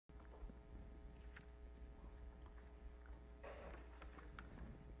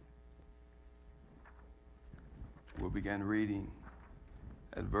We'll begin reading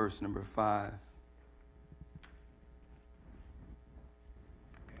at verse number 5.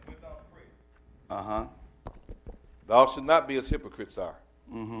 Thou shalt not be as hypocrites are.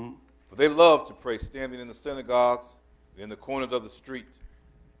 For they love to pray standing in the synagogues and in the corners of the street,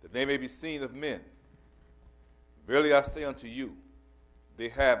 that they may be seen of men. Verily I say unto you, they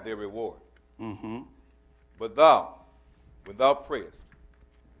have their reward. But thou, when thou prayest,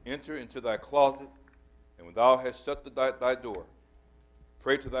 enter into thy closet, and when thou hast shut thy door,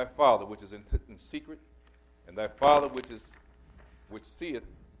 pray to thy Father which is in secret, and thy Father which seeth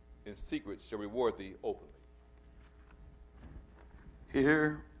in secret shall reward thee openly.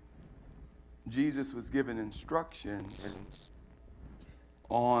 Here, Jesus was given instructions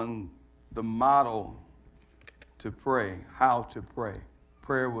on the model to pray, how to pray.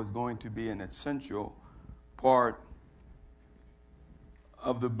 Prayer was going to be an essential part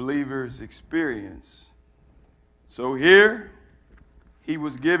of the believer's experience. So here, he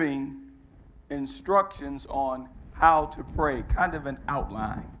was giving instructions on how to pray, kind of an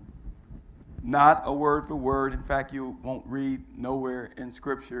outline. Not a word for word. In fact, you won't read anywhere in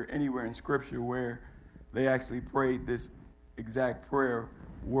Scripture where they actually prayed this exact prayer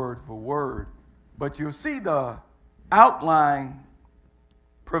word for word. But you'll see the outline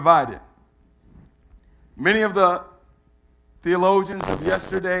provided. Many of the theologians of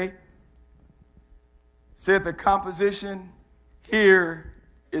yesterday said the composition here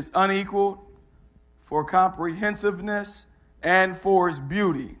is unequaled for comprehensiveness and for its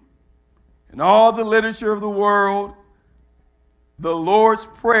beauty. In all the literature of the world, the Lord's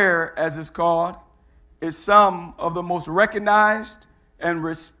Prayer, as it's called, is some of the most recognized and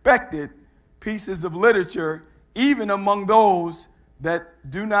respected pieces of literature, even among those that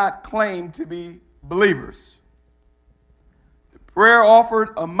do not claim to be believers. The prayer offered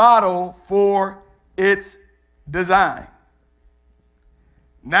a model for its design.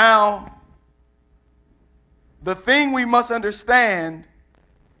 Now, the thing we must understand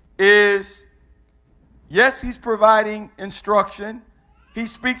is, yes, he's providing instruction. He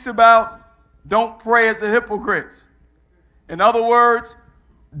speaks about don't pray as the hypocrites. In other words,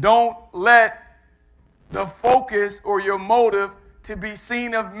 don't let the focus or your motive to be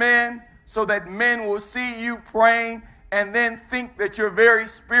seen of men so that men will see you praying and then think that you're very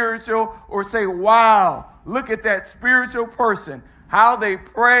spiritual or say, wow, look at that spiritual person, how they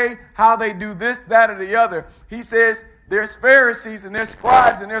pray, how they do this, that, or the other. He says, there's Pharisees and there's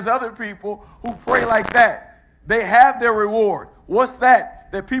scribes and there's other people who pray like that. They have their reward. What's that?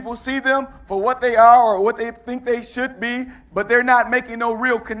 That people see them for what they are or what they think they should be, but they're not making no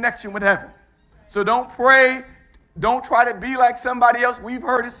real connection with heaven. So don't pray. Don't try to be like somebody else. We've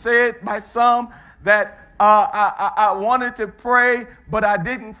heard it said by some that I wanted to pray, but I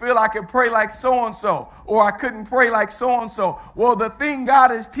didn't feel I could pray like so-and-so, or I couldn't pray like so-and-so. Well, the thing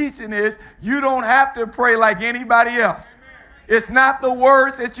God is teaching is you don't have to pray like anybody else. It's not the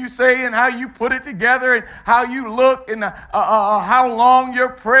words that you say and how you put it together and how you look and how long your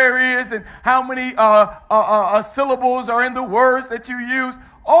prayer is and how many syllables are in the words that you use.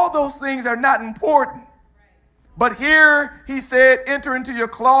 All those things are not important. But here he said, enter into your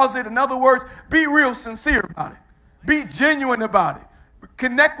closet. In other words, be real sincere about it. Be genuine about it.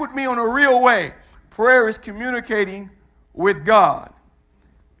 Connect with me on a real way. Prayer is communicating with God.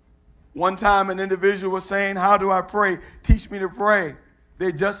 One time an individual was saying, how do I pray? Teach me to pray.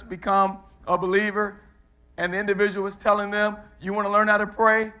 They just become a believer. And the individual was telling them, you want to learn how to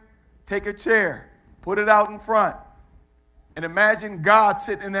pray? Take a chair, put it out in front, and imagine God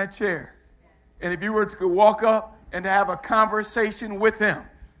sitting in that chair. And if you were to walk up and to have a conversation with him,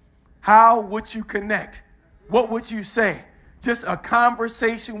 how would you connect? What would you say? Just a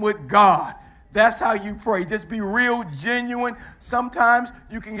conversation with God. That's how you pray. Just be real, genuine. Sometimes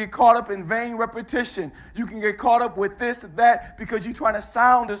you can get caught up in vain repetition. You can get caught up with this and that because you're trying to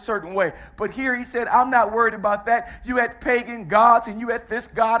sound a certain way. But here he said, I'm not worried about that. You had pagan gods and you had this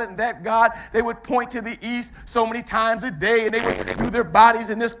God and that God. They would point to the east so many times a day and they would do their bodies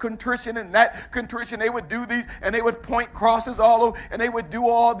in this contrition and that contrition. They would do these and they would point crosses all over and they would do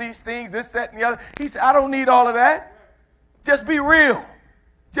all these things, this, that, and the other. He said, I don't need all of that. Just be real.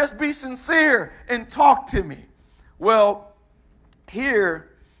 Just be sincere and talk to me. Well,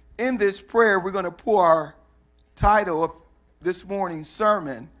 here in this prayer, we're going to pull our title of this morning's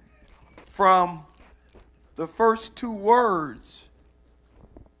sermon from the first two words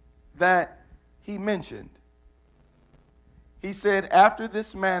that he mentioned. He said, after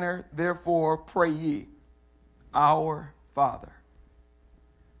this manner, therefore, pray ye, our Father.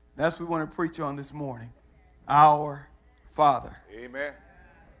 That's what we want to preach on this morning. Our Father. Amen.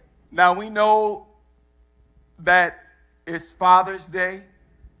 Now we know that it's Father's Day,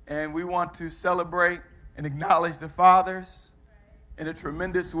 and we want to celebrate and acknowledge the fathers in a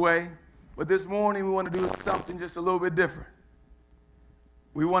tremendous way. But this morning, we want to do something just a little bit different.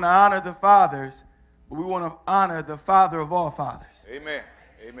 We want to honor the fathers, but we want to honor the Father of all fathers. Amen.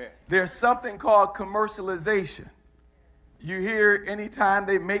 Amen. There's something called commercialization. You hear anytime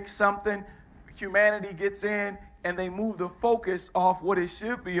they make something, humanity gets in and they move the focus off what it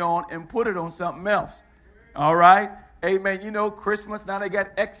should be on and put it on something else. All right? Amen. You know, Christmas, now they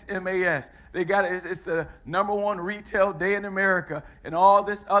got XMAS. They got it's the #1 retail day in America and all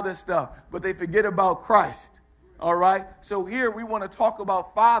this other stuff. But they forget about Christ. All right? So here we want to talk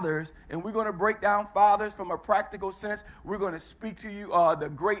about fathers, and we're going to break down fathers from a practical sense. We're going to speak to you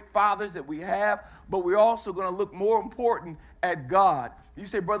the great fathers that we have, but we're also going to look more important at God. You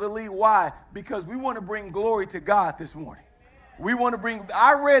say, Brother Lee, why? Because we want to bring glory to God this morning. We want to bring,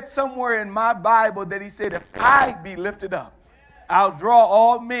 I read somewhere in my Bible that he said, if I be lifted up, I'll draw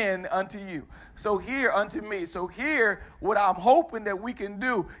all men unto you. So here unto me. So here, what I'm hoping that we can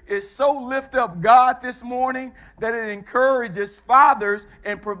do is so lift up God this morning that it encourages fathers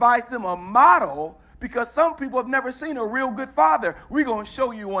and provides them a model, because some people have never seen a real good father. We're going to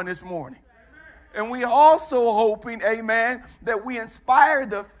show you one this morning. And we're also hoping, amen, that we inspire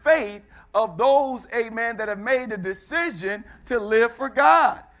the faith of those, amen, that have made a decision to live for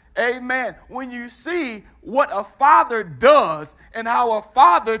God. Amen. When you see what a father does and how a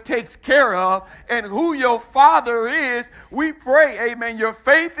father takes care of and who your father is, we pray, amen, your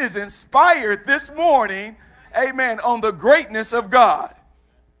faith is inspired this morning, amen, on the greatness of God.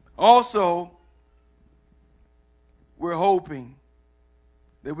 Also, we're hoping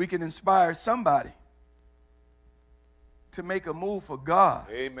that we can inspire somebody to make a move for God.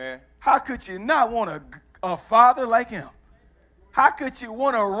 Amen. How could you not want a father like him? How could you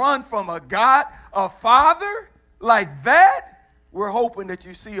want to run from a God, a father like that? We're hoping that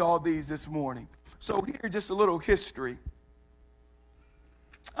you see all these this morning. So here, just a little history.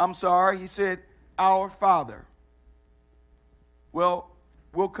 I'm sorry, he said, our Father. Well,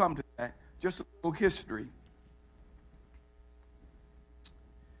 we'll come to that. Just a little history.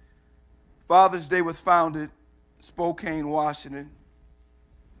 Father's Day was founded in Spokane, Washington,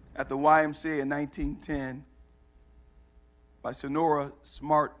 at the YMCA in 1910 by Sonora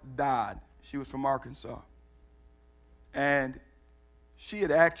Smart Dodd. She was from Arkansas. And she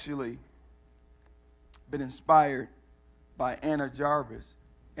had actually been inspired by Anna Jarvis.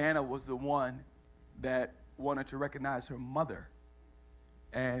 Anna was the one that wanted to recognize her mother.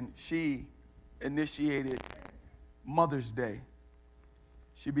 And she initiated Mother's Day.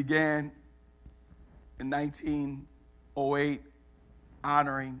 She began in 1908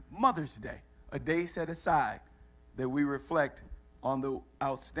 honoring Mother's Day, a day set aside that we reflect on the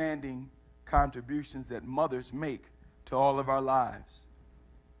outstanding contributions that mothers make to all of our lives.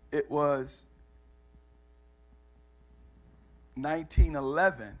 It was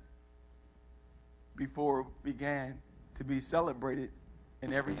 1911 before it began to be celebrated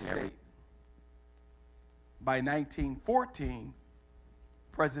in every state. By 1914,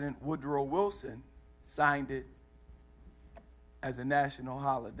 President Woodrow Wilson signed it as a national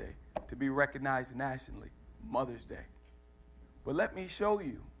holiday to be recognized nationally, Mother's Day. But let me show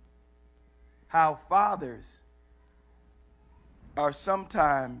you how fathers are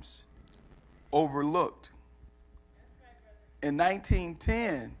sometimes overlooked. In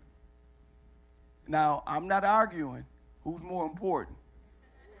 1910, now I'm not arguing who's more important.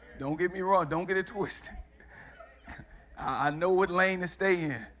 Don't get me wrong, don't get it twisted. I know what lane to stay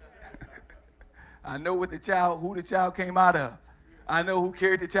in. I know what who the child came out of. I know who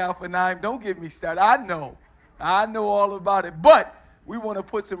carried the child for 9. Don't get me started. I know all about it. But we want to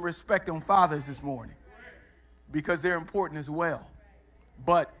put some respect on fathers this morning because they're important as well.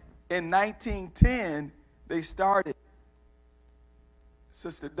 But in 1910, they started,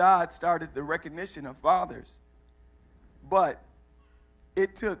 Sister Dodd started the recognition of fathers. But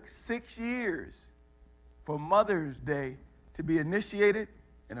it took 6 years for Mother's Day to be initiated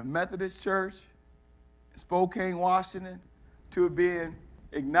in a Methodist church in Spokane, Washington, to being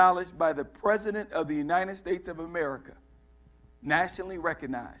acknowledged by the President of the United States of America, nationally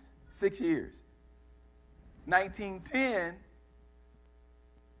recognized. 6 years. 1910,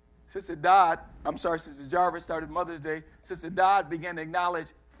 Sister Jarvis started Mother's Day. Sister Dodd began to acknowledge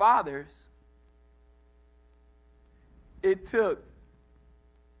fathers. It took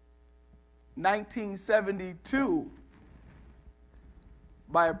 1972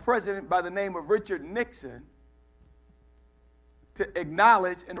 by a president by the name of Richard Nixon to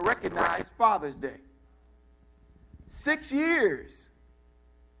acknowledge and recognize Father's Day. 6 years,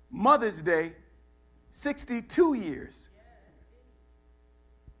 Mother's Day 62 years.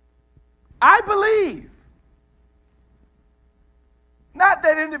 I believe not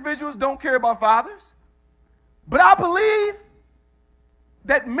that individuals don't care about fathers, but I believe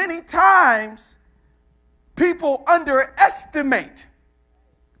that many times people underestimate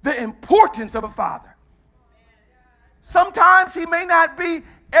the importance of a father. Sometimes he may not be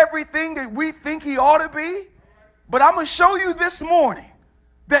everything that we think he ought to be, but I'm going to show you this morning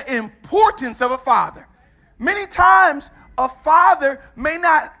the importance of a father. Many times a father may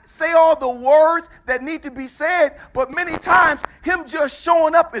not say all the words that need to be said, but many times him just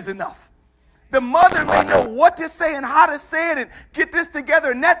showing up is enough. The mother may know what to say and how to say it and get this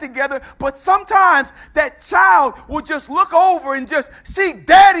together and that together, but sometimes that child will just look over and just see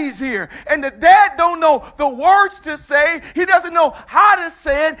daddy's here. And the dad don't know the words to say. He doesn't know how to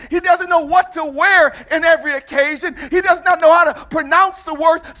say it. He doesn't know what to wear in every occasion. He does not know how to pronounce the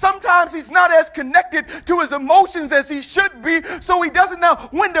words. Sometimes he's not as connected to his emotions as he should be, so he doesn't know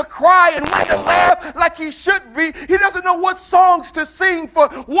when to cry and when to laugh like he should be. He doesn't know what songs to sing for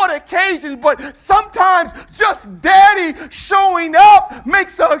what occasions, but sometimes just daddy showing up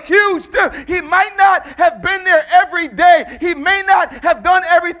makes a huge difference. He might not have been there every day. He may not have done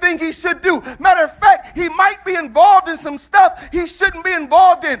everything he should do. Matter of fact, he might be involved in some stuff he shouldn't be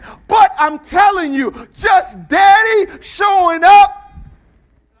involved in. But I'm telling you, just daddy showing up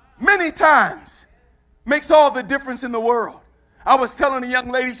many times makes all the difference in the world. I was telling a young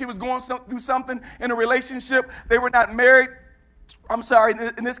lady she was going through something in a relationship. They were not married. I'm sorry,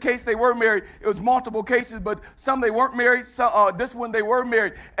 in this case, they were married. It was multiple cases, but some they weren't married. This one, they were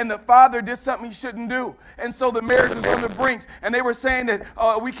married. And the father did something he shouldn't do. And so the marriage was on the brinks. And they were saying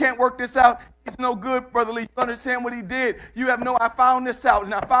that we can't work this out. It's no good, Brother Lee. You understand what he did. You have no, I found this out,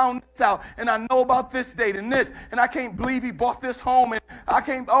 and I found this out, and I know about this date and this, and I can't believe he bought this home, and I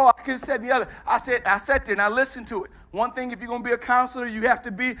could have said the other. I sat there and I listened to it. One thing, if you're going to be a counselor, you have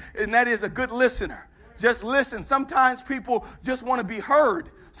to be, and that is a good listener. Just listen. Sometimes people just want to be heard.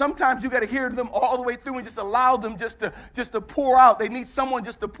 Sometimes you got to hear them all the way through and just allow them just to pour out. They need someone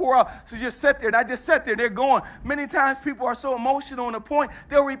just to pour out. So just sit there. And I just sat there. They're going. Many times people are so emotional on a point,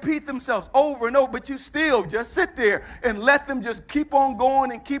 they'll repeat themselves over and over. But you still just sit there and let them just keep on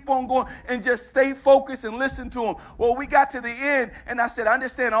going and just stay focused and listen to them. Well, we got to the end and I said, I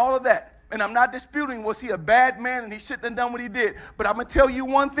understand all of that. And I'm not disputing, was he a bad man and he shouldn't have done what he did. But I'm going to tell you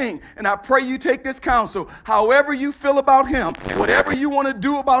one thing, and I pray you take this counsel. However you feel about him, whatever you want to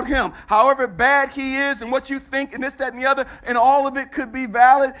do about him, however bad he is and what you think and this, that, and the other, and all of it could be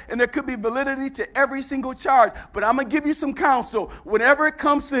valid and there could be validity to every single charge. But I'm going to give you some counsel. Whenever it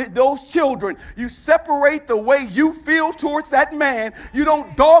comes to those children, you separate the way you feel towards that man. You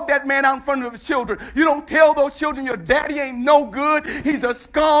don't dog that man out in front of the children. You don't tell those children your daddy ain't no good. He's a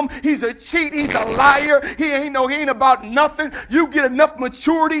scum. He's a cheat, he's a liar, he ain't about nothing. You get enough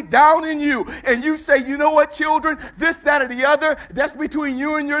maturity down in you and you say, you know what, children, this, that, or the other, that's between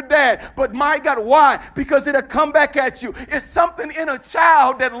you and your dad. But my God, why? Because it'll come back at you. It's something in a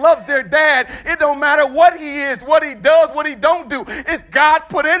child that loves their dad. It don't matter what he is, what he does, what he don't do. It's God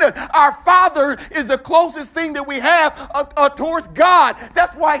put in us. Our Father is the closest thing that we have towards God.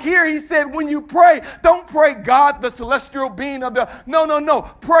 That's why here he said, when you pray, don't pray God, the celestial being of the, no.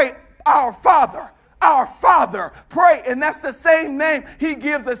 Pray our Father, pray. And that's the same name he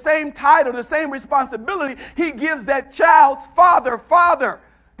gives, the same title, the same responsibility he gives that child's father.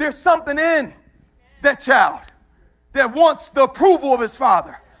 There's something in that child that wants the approval of his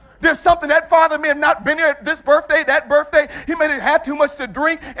father. There's something that father may have not been here this birthday, that birthday. He may have had too much to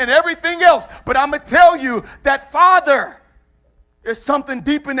drink and everything else. But I'm going to tell you that father is something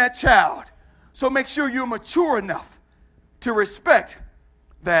deep in that child. So make sure you're mature enough to respect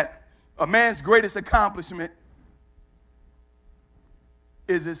that a man's greatest accomplishment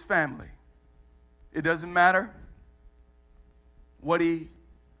is his family. It doesn't matter what he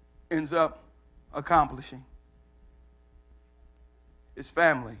ends up accomplishing. His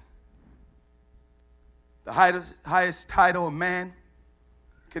family. The highest title a man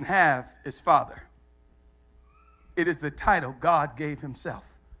can have is father. It is the title God gave himself.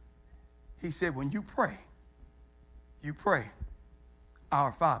 He said, when you pray,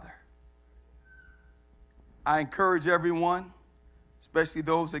 our Father. I encourage everyone, especially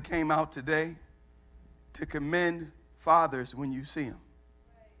those that came out today, to commend fathers when you see them.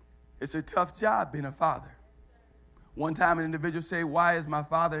 It's a tough job being a father. One time an individual said, why is my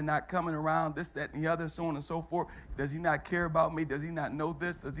father not coming around, this, that, and the other, so on and so forth? Does he not care about me? Does he not know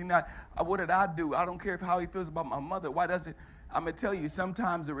this? Does he not? What did I do? I don't care how he feels about my mother. Why does it? I'm going to tell you,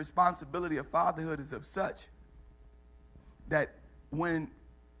 sometimes the responsibility of fatherhood is of such that when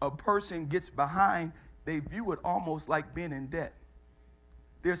a person gets behind, they view it almost like being in debt.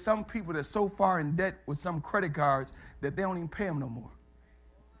 There's some people that are so far in debt with some credit cards that they don't even pay them no more.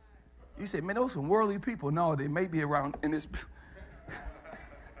 You say, man, those are some worldly people. No, they may be around in this.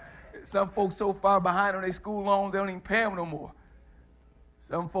 Some folks so far behind on their school loans, they don't even pay them no more.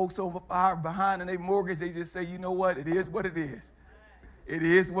 Some folks so far behind on their mortgage, they just say, you know what, it is what it is. It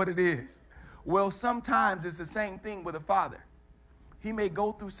is what it is. Well, sometimes it's the same thing with a father. He may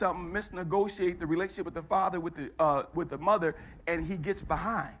go through something, misnegotiate the relationship with the father, with the mother, and he gets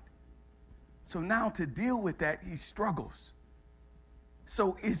behind. So now to deal with that, he struggles.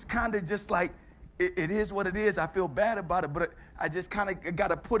 So it's kind of just like, it is what it is. I feel bad about it, but I just kind of got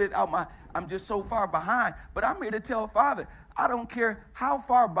to put it out I'm just so far behind. But I'm here to tell Father, I don't care how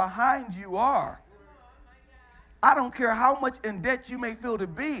far behind you are. I don't care how much in debt you may feel to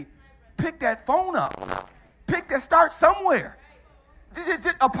be. Pick that phone up. Start somewhere.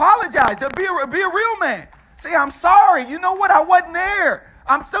 Just apologize. Be a real man. Say, I'm sorry. You know what? I wasn't there.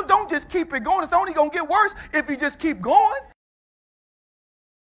 Don't just keep it going. It's only going to get worse if you just keep going.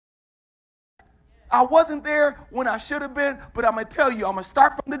 I wasn't there when I should have been, but I'm going to tell you, I'm going to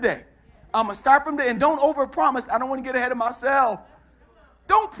start from today. And don't overpromise. I don't want to get ahead of myself.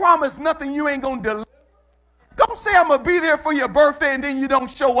 Don't promise nothing you ain't going to deliver. Don't say I'm going to be there for your birthday and then you don't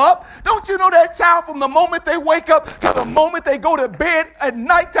show up. Don't you know that child from the moment they wake up to the moment they go to bed at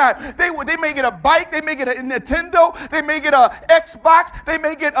nighttime, they may get a bike, they may get a Nintendo, they may get a Xbox, they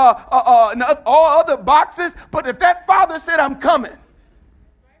may get all other boxes, but if that father said, I'm coming,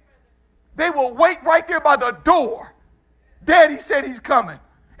 they will wait right there by the door. Daddy said he's coming.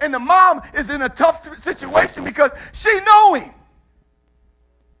 And the mom is in a tough situation because she know him.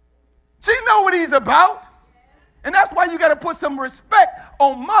 She know what he's about. And that's why you got to put some respect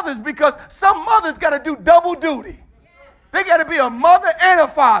on mothers, because some mothers got to do double duty. They got to be a mother and a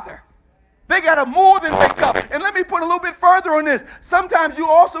father. They got to more than wake up. And let me put a little bit further on this. Sometimes you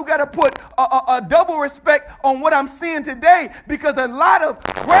also got to put a double respect on what I'm seeing today, because a lot of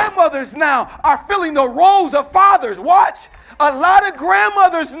grandmothers now are filling the roles of fathers. Watch. A lot of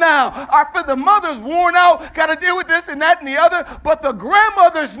grandmothers now the mothers worn out, got to deal with this and that and the other, but the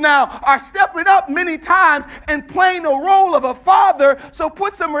grandmothers now are stepping up many times and playing the role of a father. So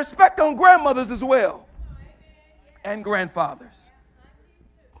put some respect on grandmothers as well, and grandfathers.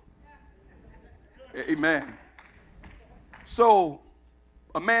 Amen. So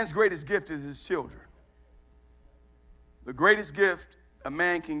a man's greatest gift is his children. The greatest gift a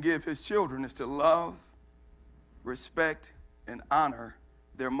man can give his children is to love, respect, and honor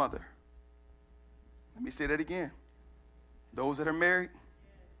their mother. Let me say that again. Those that are married,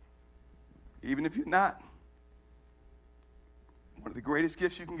 even if you're not, one of the greatest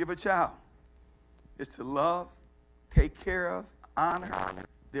gifts you can give a child is to love, take care of, honor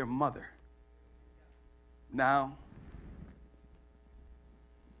their mother. Now,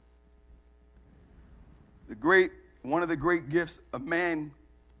 one of the great gifts a man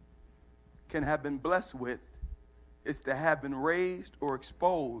can have been blessed with is to have been raised or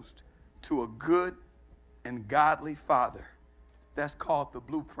exposed to a good and godly father. That's called the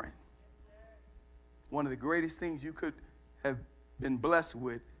blueprint. One of the greatest things you could have been blessed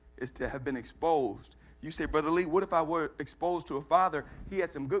with is to have been exposed. You say, Brother Lee, what if I were exposed to a father? He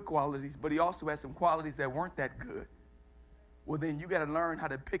had some good qualities, but he also had some qualities that weren't that good. Well, then you got to learn how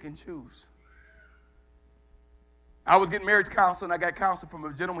to pick and choose. I was getting marriage counsel, and I got counsel from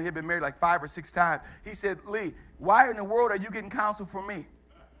a gentleman. He had been married like 5 or 6 times. He said, Lee, why in the world are you getting counsel from me?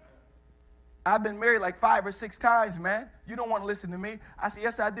 I've been married like 5 or 6 times, man. You don't want to listen to me. I said,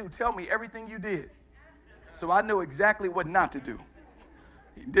 yes, I do. Tell me everything you did. So I know exactly what not to do.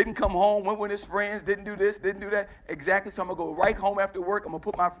 He didn't come home, went with his friends, didn't do this, didn't do that. Exactly. So I'm going to go right home after work. I'm going to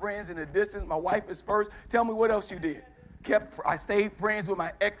put my friends in the distance. My wife is first. Tell me what else you did. I stayed friends with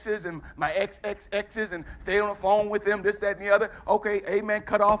my exes and my ex-exes and stayed on the phone with them, this, that, and the other. Okay, amen,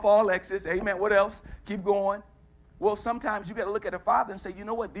 cut off all exes. Amen, what else? Keep going. Well, sometimes you got to look at a father and say, you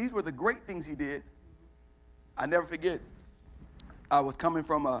know what? These were the great things he did. I never forget, I was coming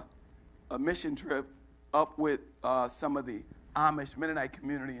from a mission trip up with some of the Amish Mennonite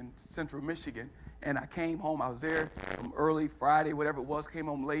community in central Michigan, and I came home. I was there from early Friday, whatever it was, came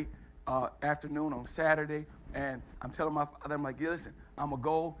home late afternoon on Saturday. And I'm telling my father, I'm like, yeah, listen, I'm going to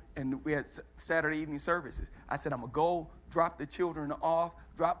go, and we had Saturday evening services. I said, I'm going to go drop the children off,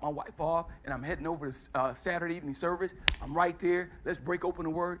 drop my wife off, and I'm heading over to Saturday evening service. I'm right there. Let's break open the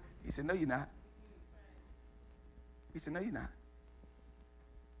word. He said, no, you're not. He said, no, you're not.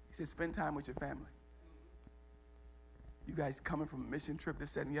 He said, spend time with your family. You guys coming from a mission trip,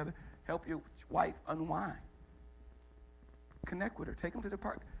 this, that, and the other, help your wife unwind. Connect with her. Take them to the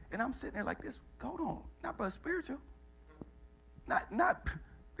park. And I'm sitting there like this. Hold on. Not but spiritual. Not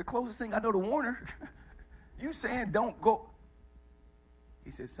the closest thing I know to Warner. You saying don't go.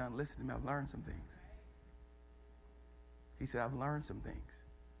 He said, son, listen to me. I've learned some things. He said, I've learned some things.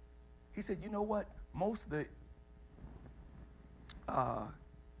 He said, you know what? Most of the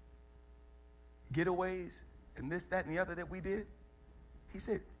getaways and this, that, and the other that we did, he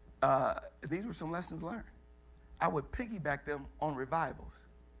said, these were some lessons learned. I would piggyback them on revivals.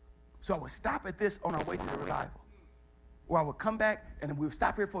 So I would stop at this on our way to the revival. Or I would come back and we would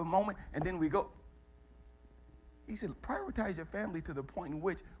stop here for a moment and then we go. He said, prioritize your family to the point in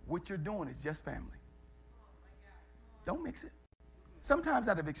which what you're doing is just family. Don't mix it. Sometimes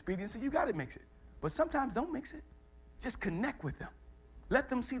out of expediency, you got to mix it. But sometimes don't mix it. Just connect with them. Let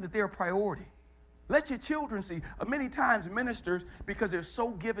them see that they're a priority. Let your children see. Many times ministers, because they're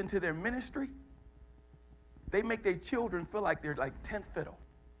so given to their ministry, they make their children feel like they're like 10th fiddle.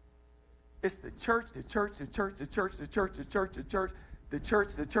 It's the church, the church, the church, the church, the church, the church, the church, the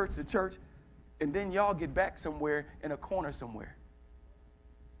church, the church, the church. And then y'all get back somewhere in a corner somewhere.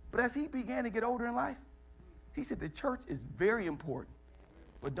 But as he began to get older in life, he said the church is very important.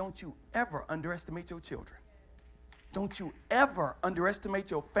 But don't you ever underestimate your children. Don't you ever underestimate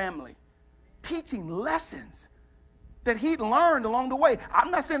your family. Teaching lessons that he learned along the way. I'm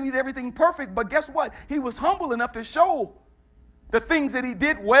not saying he did everything perfect, but guess what? He was humble enough to show the things that he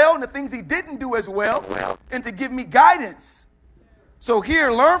did well and the things he didn't do as well, and to give me guidance. So here,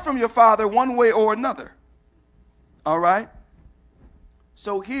 learn from your father one way or another. All right?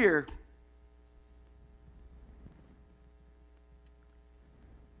 So here,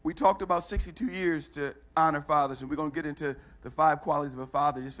 we talked about 62 years to honor fathers, and we're going to get into the 5 qualities of a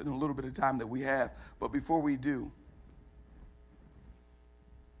father just in a little bit of time that we have. But before we do,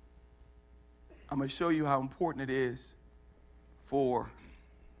 I'm going to show you how important it is for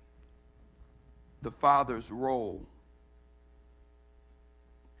the father's role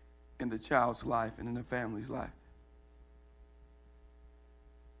in the child's life and in the family's life.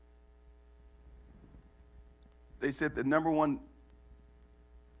 They said the number one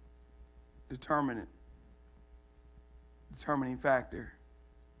determining factor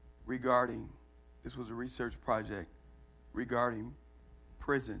regarding, this was a research project regarding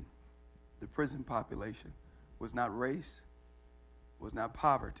prison, the prison population, was not race, was not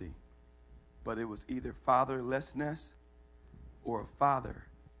poverty, but it was either fatherlessness or a father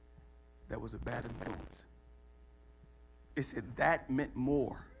that was a bad influence. It said that meant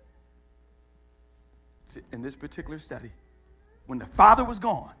more in this particular study. When the father was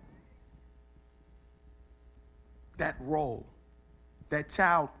gone, that role, that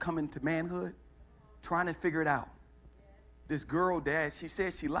child coming to manhood, trying to figure it out. This girl, dad, she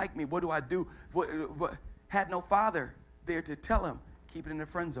said she liked me. What do I do? What? Had no father there to tell him, keep it in the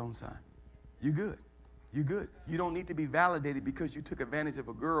friend zone, son. You good. You good. You don't need to be validated because you took advantage of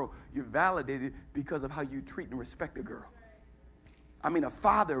a girl. You're validated because of how you treat and respect a girl. I mean, a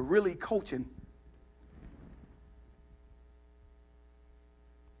father really coaching.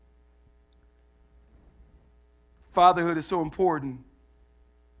 Fatherhood is so important.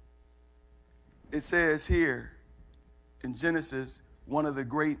 It says here in Genesis, one of the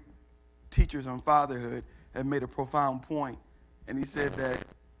great teachers on fatherhood had made a profound point. And he said that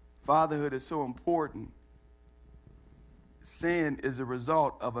fatherhood is so important. Sin is a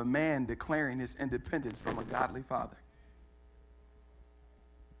result of a man declaring his independence from a godly father.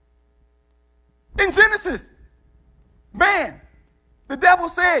 In Genesis, man, the devil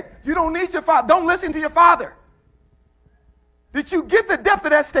said, you don't need your father. Don't listen to your father. Did you get the depth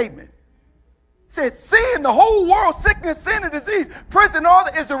of that statement? It said, sin, the whole world, sickness, sin, and disease, prison, all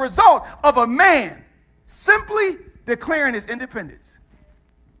that is a result of a man simply declaring his independence.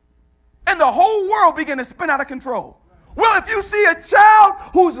 And the whole world began to spin out of control. Well, if you see a child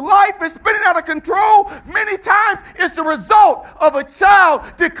whose life is spinning out of control, many times it's the result of a child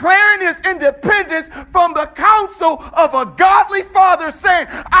declaring his independence from the counsel of a godly father saying,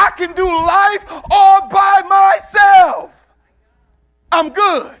 I can do life all by myself. I'm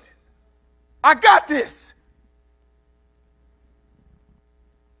good. I got this.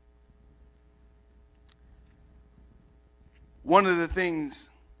 One of the things,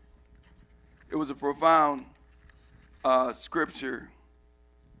 it was a profound scripture,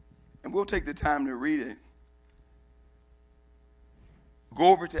 and we'll take the time to read it. Go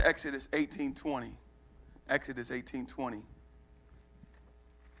over to Exodus 18:20. Exodus 18:20.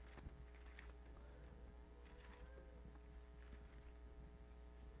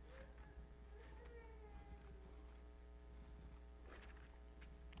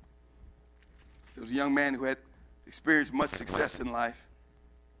 There was a young man who had experienced much success in life.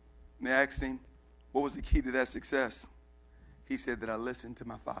 And they asked him, what was the key to that success? He said that I listened to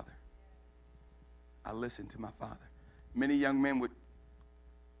my father. I listened to my father. Many young men would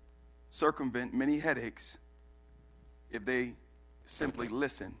circumvent many headaches if they simply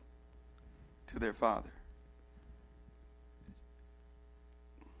listen to their father.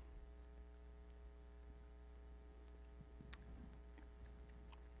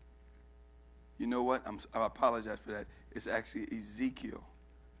 You know what? I apologize for that. It's actually Ezekiel.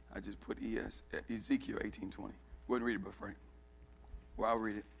 I just put Ezekiel 18:20. Go ahead and read it, Brother Frank. Well, I'll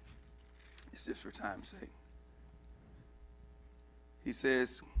read it. It's just for time's sake. He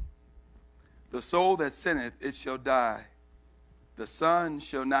says, the soul that sinneth, it shall die. The son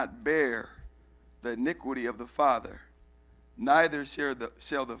shall not bear the iniquity of the father, neither shall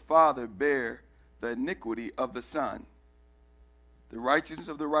the father bear the iniquity of the son. The righteousness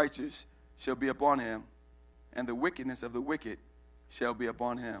of the righteous shall be upon him, and the wickedness of the wicked shall be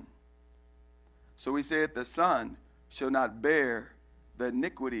upon him. So he said, the son shall not bear the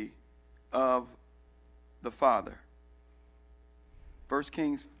iniquity of the father. 1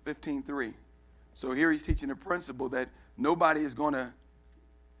 Kings 15:3. So here he's teaching a principle that nobody is going to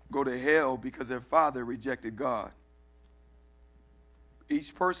go to hell because their father rejected God.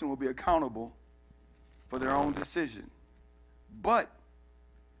 Each person will be accountable for their own decision. But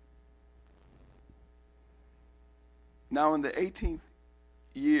now in the 18th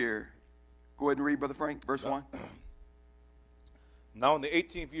year, go ahead and read, Brother Frank, verse 1. Now in the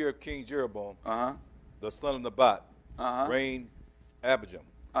 18th year of King Jeroboam, the son of Nebat, reigned Abijam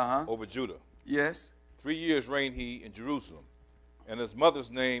over Judah. Yes. 3 years reigned he in Jerusalem, and his mother's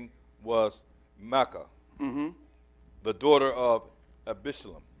name was Maacah, the daughter of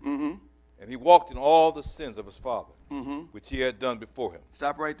Abishalom. And he walked in all the sins of his father, which he had done before him.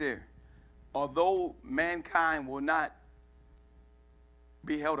 Stop right there. Although mankind will not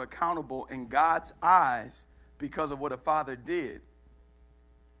be held accountable in God's eyes because of what a father did,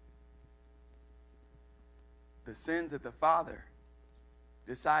 the sins that the father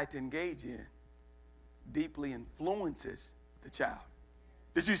decide to engage in deeply influences the child.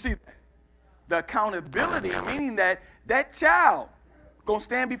 Did you see that? The accountability, meaning that that child gonna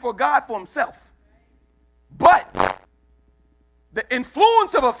stand before God for himself. But the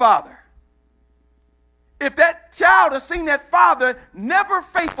influence of a father, if that child has seen that father never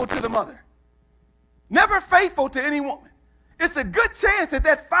faithful to the mother, never faithful to any woman, it's a good chance that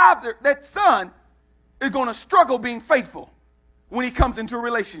that father, that son, is going to struggle being faithful when he comes into a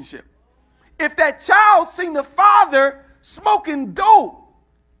relationship. If that child seen the father smoking dope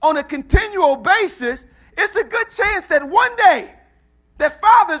on a continual basis, it's a good chance that one day that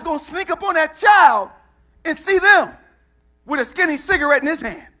father is going to sneak up on that child and see them with a skinny cigarette in his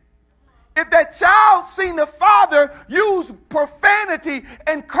hand. If that child seen the father use profanity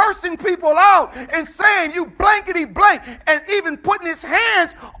and cursing people out and saying you blankety blank and even putting his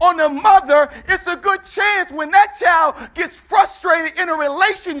hands on the mother, it's a good chance when that child gets frustrated in a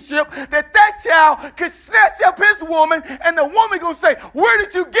relationship that that child could snatch up his woman and the woman gonna say, where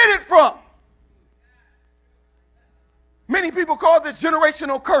did you get it from? Many people call this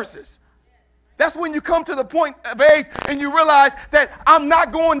generational curses. That's when you come to the point of age and you realize that I'm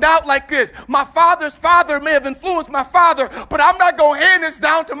not going out like this. My father's father may have influenced my father, but I'm not going to hand this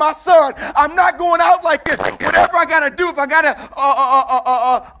down to my son. I'm not going out like this. Whatever I got to do, if I got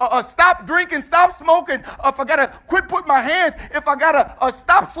to stop drinking, stop smoking, if I got to quit putting my hands, if I got to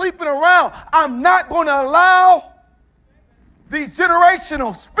stop sleeping around, I'm not going to allow these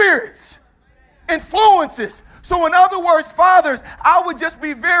generational spirits, influences. So in other words, fathers, I would just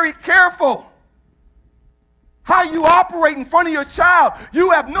be very careful how you operate in front of your child.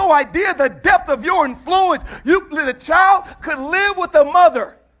 You have no idea the depth of your influence. The child could live with a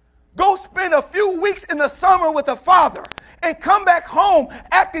mother, go spend a few weeks in the summer with a father, and come back home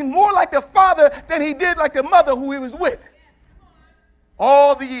acting more like the father than he did like the mother who he was with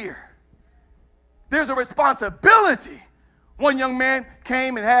all the year. There's a responsibility. One young man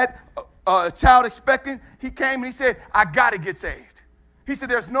came and had a child expecting. He came and he said, I got to get saved. He said,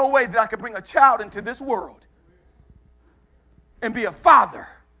 there's no way that I could bring a child into this world and be a father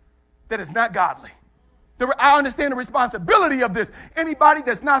that is not godly. I understand the responsibility of this. Anybody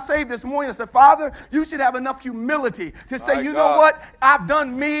that's not saved this morning as a father, you should have enough humility to say, you know what? I've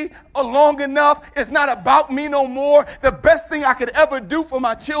done me long enough. It's not about me no more. The best thing I could ever do for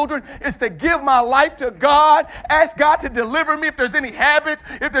my children is to give my life to God. Ask God to deliver me. If there's any habits,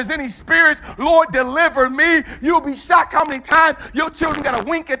 if there's any spirits, Lord, deliver me. You'll be shocked how many times your children got to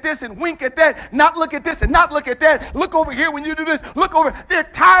wink at this and wink at that, not look at this and not look at that. Look over here when you do this. Look over. They're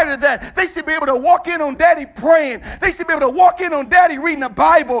tired of that. They should be able to walk in on dad daddy praying. They should be able to walk in on daddy reading the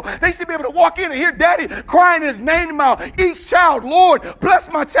Bible. They should be able to walk in and hear daddy crying his name out. Each child, Lord,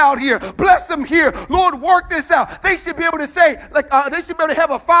 bless my child here. Bless them here. Lord, work this out. They should be able to say, they should be able to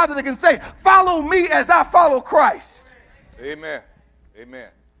have a father that can say, follow me as I follow Christ. Amen. Amen.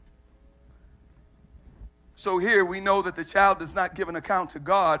 So here we know that the child does not give an account to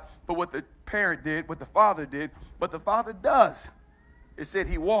God, but what the parent did, what the father did, but the father does. It said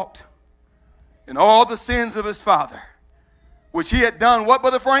he walked in all the sins of his father, which he had done. What,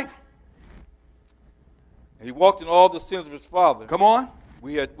 Brother Frank? And he walked in all the sins of his father. Come on.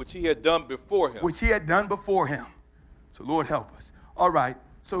 Which he had done before him. Which he had done before him. So Lord help us. All right.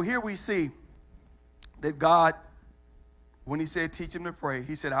 So here we see that God, when he said teach him to pray,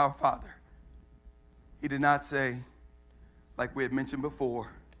 he said our Father. He did not say, like we had mentioned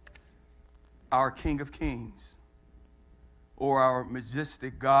before, our King of Kings or our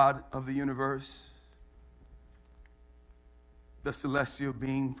majestic God of the universe, the celestial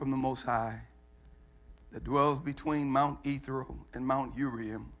being from the Most High that dwells between Mount Etheriel and Mount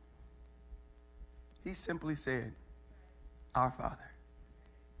Urium. He simply said, our Father.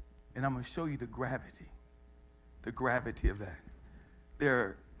 And I'm going to show you the gravity of that.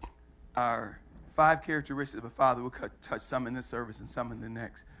 There are 5 characteristics of a father. We'll touch some in this service and some in the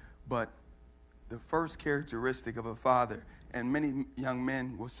next. But the first characteristic of a father, and many young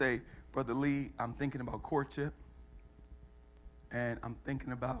men will say, Brother Lee, I'm thinking about courtship, and I'm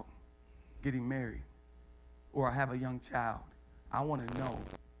thinking about getting married, or I have a young child. I want to know,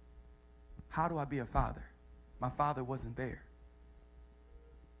 how do I be a father? My father wasn't there.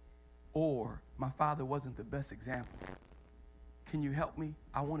 Or my father wasn't the best example. Can you help me?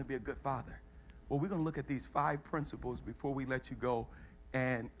 I want to be a good father. Well, we're going to look at these 5 principles before we let you go,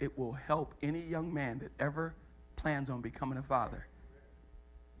 and it will help any young man that ever plans on becoming a father.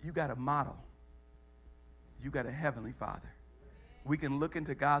 You got a model. You got a heavenly father. We can look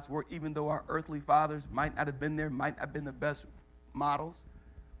into God's word, even though our earthly fathers might not have been there, might not have been the best models,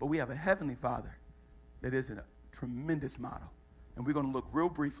 but we have a heavenly father that is a tremendous model. And we're going to look real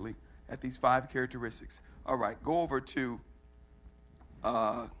briefly at these 5 characteristics. All right, go over to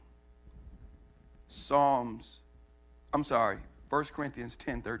Psalms, 1 Corinthians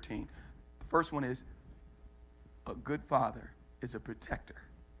 10:13. The first one is, a good father is a protector.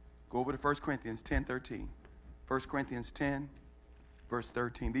 Go over to 1 Corinthians 10:13. 1 Corinthians 10, verse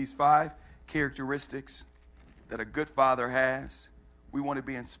 13. These 5 characteristics that a good father has, we want to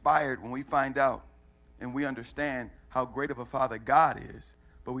be inspired when we find out and we understand how great of a father God is,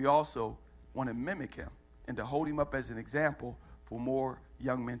 but we also want to mimic him and to hold him up as an example for more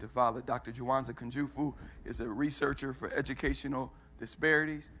young men to follow. Dr. Juwanza Kunjufu is a researcher for educational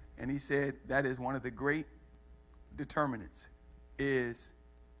disparities, and he said that is one of the great determinants is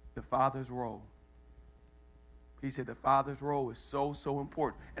the father's role. He said the father's role is so, so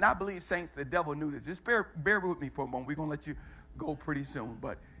important. And I believe, saints, the devil knew this. Just bear with me for a moment. We're going to let you go pretty soon.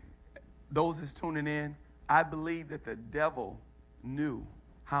 But those that's tuning in, I believe that the devil knew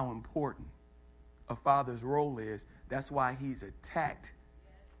how important a father's role is. That's why he's attacked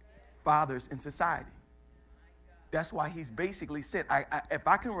fathers in society. That's why he's basically said, if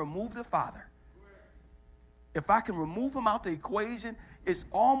I can remove the father, if I can remove him out the equation, it's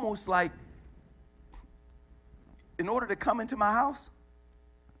almost like, in order to come into my house,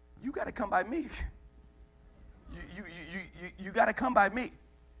 you got to come by me. You got to come by me.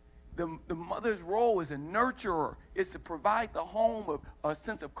 The mother's role as a nurturer is to provide the home of a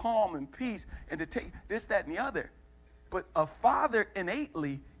sense of calm and peace and to take this, that, and the other. But a father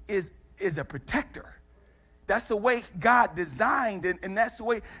innately is a protector. That's the way God designed, and that's the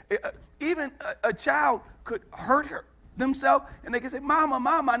way even a child could hurt themselves, and they can say, Mama,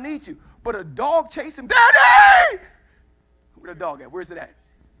 Mom, I need you. But a dog chase him, Daddy! Where's the dog at? Where's it at?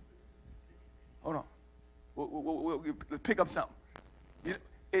 Hold on. We'll pick up something.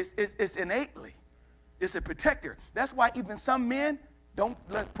 It's innately. It's a protector. That's why even some men,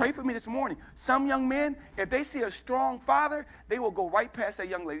 pray for me this morning. Some young men, if they see a strong father, they will go right past that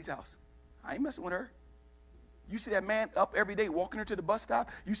young lady's house. I ain't messing with her. You see that man up every day walking her to the bus stop?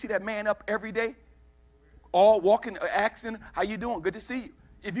 You see that man up every day all walking, asking, how you doing? Good to see you.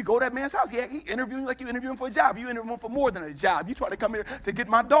 If you go to that man's house, yeah, he interviewing like you interviewing for a job. You interviewing for more than a job. You try to come here to get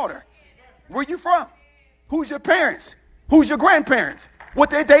my daughter. Where you from? Who's your parents? Who's your grandparents? What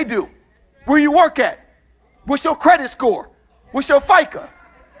did they do? Where you work at? What's your credit score? What's your FICA?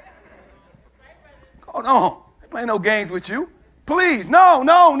 Hold on. There ain't no games with you. Please,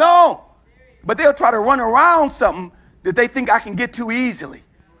 no. But they'll try to run around something that they think I can get to easily.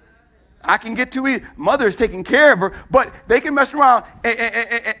 I can get to it. Mother's taking care of her, but they can mess around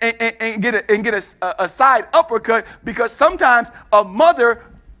and get a side uppercut, because sometimes a mother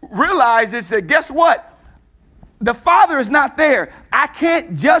realizes that, guess what? The father is not there. I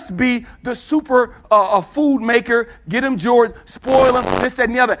can't just be the super food maker, get him Jordan, spoil him, this, that,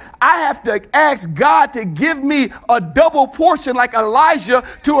 and the other. I have to ask God to give me a double portion like Elijah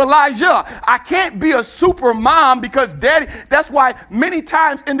to Elijah. I can't be a super mom because daddy, that's why many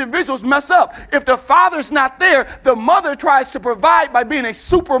times individuals mess up. If the father's not there, the mother tries to provide by being a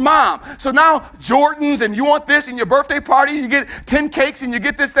super mom. So now Jordans, and you want this, and your birthday party, you get 10 cakes and you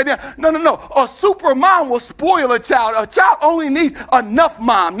get this, that, and the other. No. A super mom will spoil a child. A child only needs enough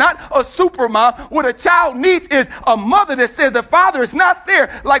mom, not a super mom. What a child needs is a mother that says the father is not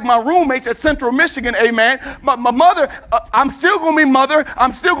there, like my roommates at Central Michigan, amen. My mother, I'm still going to be mother.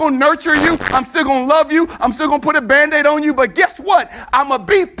 I'm still going to nurture you. I'm still going to love you. I'm still going to put a Band-Aid on you. But guess what? I'm going to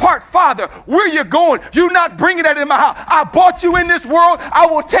be part father. Where you going? You're not bringing that in my house. I brought you in this world. I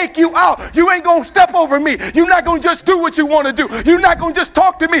will take you out. You ain't going to step over me. You're not going to just do what you want to do. You're not going to just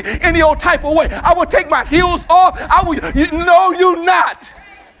talk to me any old type of way. I will take my heels off. No, you're not.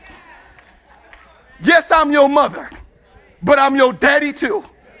 Yes, I'm your mother, but I'm your daddy too.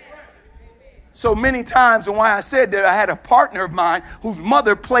 So many times, and why I said that, I had a partner of mine whose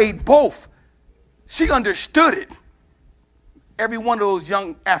mother played both. She understood it. Every one of those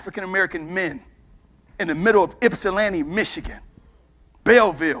young African-American men in the middle of Ypsilanti, Michigan,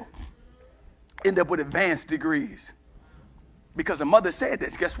 Belleville, end up with advanced degrees. Because the mother said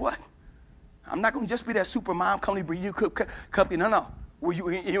this, guess what? I'm not going to just be that super mom, come to bring you cup. No. Were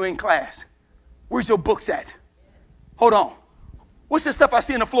you in class? Where's your books at? Hold on. What's this stuff I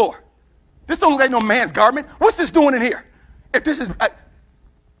see on the floor? This don't look like no man's garment. What's this doing in here? If this is,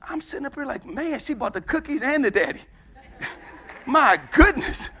 I'm sitting up here like, man, she bought the cookies and the daddy. My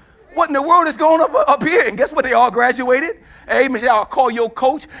goodness. What in the world is going on up here? And guess what? They all graduated. Amen. I'll call your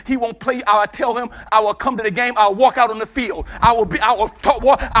coach. He won't play. I'll tell him I will come to the game. I'll walk out on the field. I'll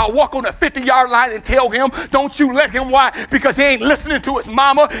walk on the 50-yard line and tell him, don't you let him. Why? Because he ain't listening to his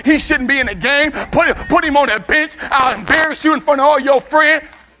mama. He shouldn't be in the game. Put him on the bench. I'll embarrass you in front of all your friends.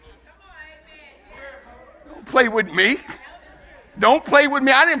 Don't play with me. Don't play with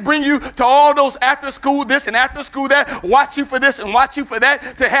me. I didn't bring you to all those after school this and after school that, watch you for this and watch you for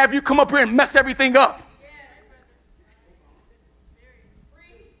that, to have you come up here and mess everything up.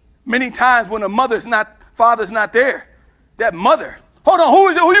 Many times when father's not there, that mother, hold on,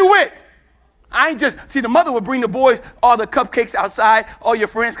 who you with? I ain't just, see, the mother would bring the boys all the cupcakes outside, all your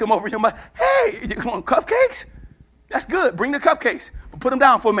friends come over, your mother, hey, you want cupcakes? That's good, bring the cupcakes, but put them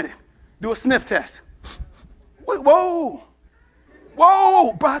down for a minute. Do a sniff test.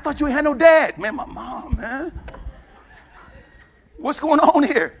 Whoa, bro, I thought you ain't had no dad. Man, my mom, man. What's going on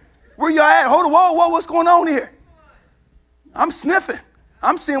here? Where you at? Hold on, whoa, what's going on here? I'm sniffing.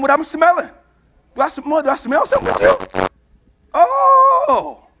 I'm seeing what I'm smelling. Do I smell something?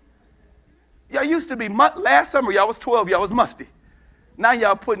 Oh. Y'all used to be, last summer y'all was 12, y'all was musty. Now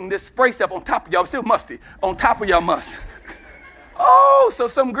y'all putting this spray stuff on top of y'all, still musty, on top of y'all must. Oh, so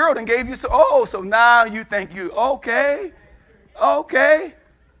some girl done gave you so now you think you, okay.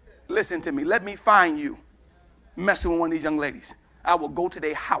 Listen to me. Let me find you messing with one of these young ladies. I will go to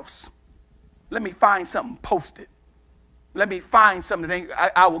their house. Let me find something posted. Let me find something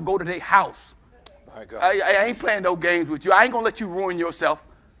that I will go to their house. My God. I ain't playing no games with you. I ain't going to let you ruin yourself.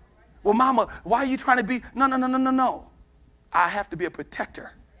 Well, mama, why are you trying to be? No. I have to be a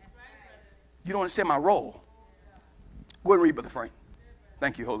protector. You don't understand my role. Go ahead and read, Brother Frank.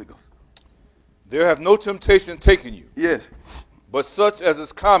 Thank you, Holy Ghost. There have no temptation taken you. Yes. But such as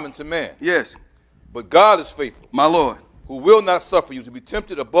is common to man. Yes. But God is faithful. My Lord. Who will not suffer you to be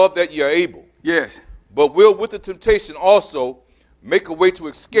tempted above that ye are able. Yes. But will with the temptation also make a way to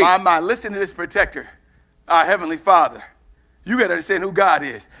escape. My, listen to this protector, our Heavenly Father. You got to understand who God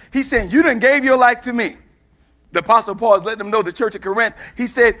is. He's saying, you done gave your life to me. The Apostle Paul is letting them know, the church of Corinth. He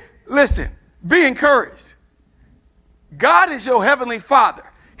said, listen, be encouraged. God is your Heavenly Father.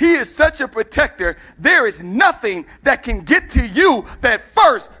 He is such a protector. There is nothing that can get to you that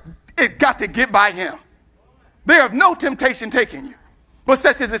first it got to get by him. There have no temptation taking you, but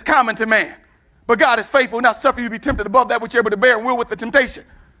such as is common to man. But God is faithful, not suffer you to be tempted above that which you're able to bear, and will with the temptation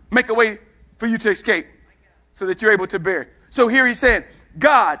make a way for you to escape so that you're able to bear it. So here he's saying,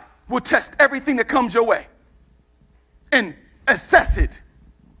 God will test everything that comes your way and assess it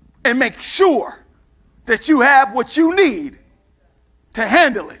and make sure that you have what you need to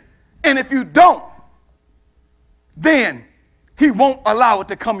handle it. And if you don't, then he won't allow it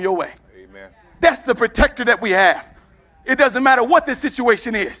to come your way. Amen. That's the protector that we have. It doesn't matter what the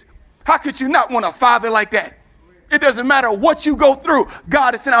situation is. How could you not want a father like that? It doesn't matter what you go through.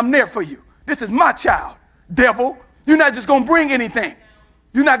 God is saying, I'm there for you. This is my child. Devil, you're not just going to bring anything.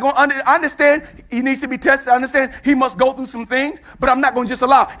 You're not going to understand he needs to be tested. I understand he must go through some things, but I'm not going to just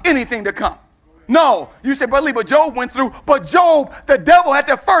allow anything to come. No, you say, Brother Lee, but Job went through. But Job, the devil had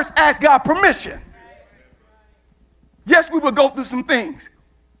to first ask God permission. Yes, we will go through some things,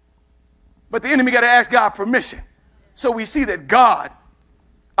 but the enemy got to ask God permission. So we see that God,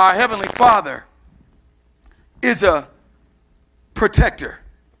 our Heavenly Father, is a protector.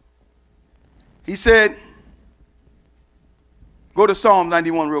 He said, go to Psalm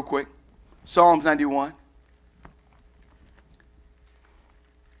 91 real quick. Psalms 91.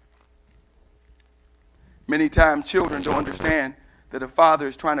 Many times children don't understand that a father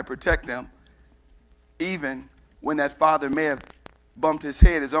is trying to protect them, even when that father may have bumped his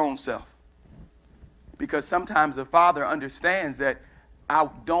head his own self. Because sometimes the father understands that I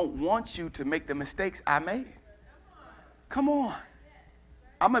don't want you to make the mistakes I made. Come on.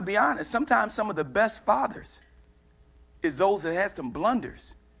 I'm going to be honest. Sometimes some of the best fathers is those that had some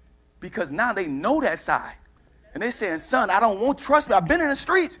blunders, because now they know that side. And they're saying, son, I don't want, trust me, I've been in the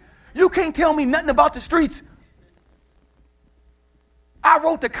streets. You can't tell me nothing about the streets. I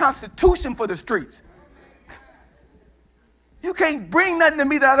wrote the Constitution for the streets. You can't bring nothing to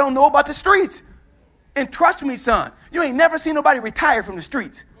me that I don't know about the streets. And trust me, son, you ain't never seen nobody retire from the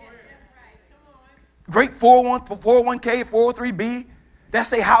streets. Great 401k, 403b. That's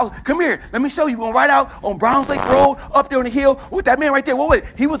their house. Come here. Let me show you. We're going right out on Browns Lake Road, up there on the hill with that man right there. What was it?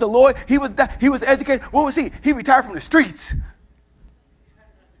 He was a lawyer. He was educated. What was he? He retired from the streets.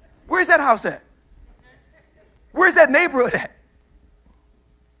 Where's that house at? Where's that neighborhood at?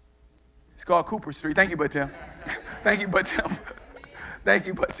 It's called Cooper Street. Thank you, Bud Tim. Thank you, Bud Tim. Thank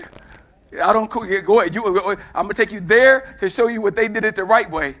you, Bud Tim. I don't go ahead. I'm going to take you there to show you what they did it the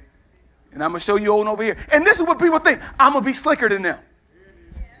right way. And I'm going to show you over here. And this is what people think. I'm going to be slicker than them.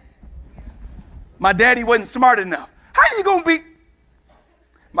 My daddy wasn't smart enough. How are you going to be?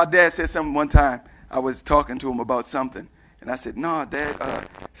 My dad said something one time. I was talking to him about something. And I said, no, Dad,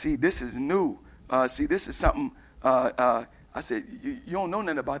 see, this is new. See, this is something. I said, you don't know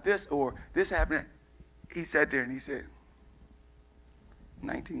nothing about this or this happened. He sat there and he said,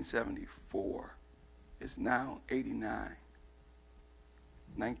 1974 is now 89.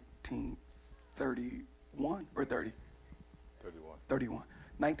 1931 or 30? 31. 31.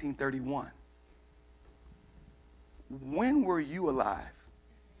 1931. When were you alive?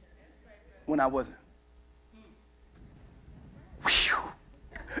 When I wasn't.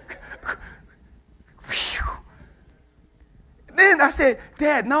 Then I said,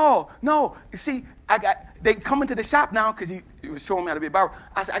 Dad, no. You see, they come into the shop now because he was showing me how to be a barber.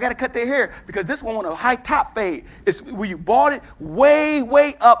 I said, I got to cut their hair because this one want a high top fade. It's where you bought it way,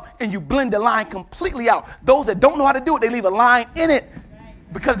 way up and you blend the line completely out. Those that don't know how to do it, they leave a line in it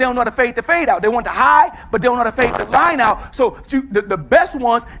because they don't know how to fade the fade out. They want the high, but they don't know how to fade the line out. So the best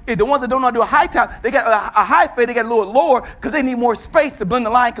ones is the ones that don't know how to do a high top. They got a high fade, they got a little lower because they need more space to blend the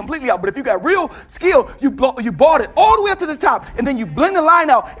line completely out. But if you got real skill, you bought it all the way up to the top, and then you blend the line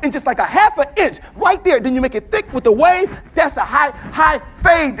out in just like a half an inch right there. Then you make it thick with the wave. That's a high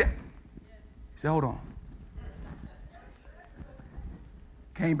fade. He said, hold on.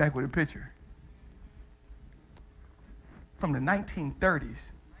 Came back with a picture from the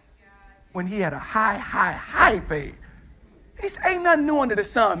 1930s when he had a high fade. He said, ain't nothing new under the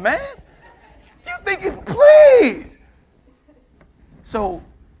sun, man. You think it, please. So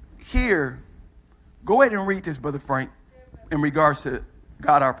here, go ahead and read this, Brother Frank, in regards to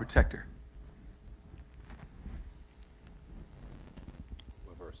God our protector.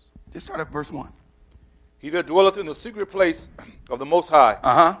 What verse? Just start at verse 1. He that dwelleth in the secret place of the Most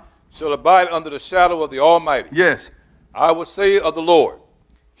High shall abide under the shadow of the Almighty. Yes. I will say of the Lord,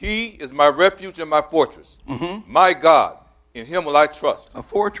 He is my refuge and my fortress. My God, in Him will I trust. A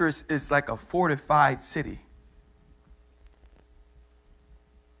fortress is like a fortified city.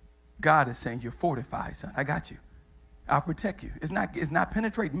 God is saying, you're fortified, son. I got you. I'll protect you. It's not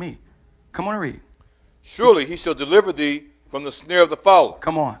penetrating me. Come on and read. Surely He shall deliver thee from the snare of the fowler.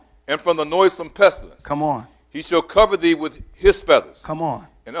 Come on. And from the noisome pestilence. Come on. He shall cover thee with His feathers. Come on.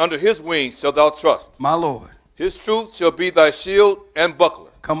 And under His wings shalt thou trust. My Lord. His truth shall be thy shield and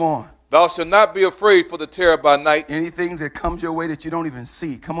buckler. Come on. Thou shalt not be afraid for the terror by night. Anything that comes your way that you don't even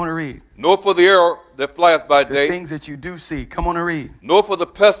see. Come on and read. Nor for the arrow that flieth by day. The things that you do see. Come on and read. Nor for the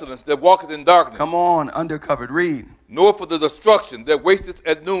pestilence that walketh in darkness. Come on, undercovered. Read. Nor for the destruction that wasteth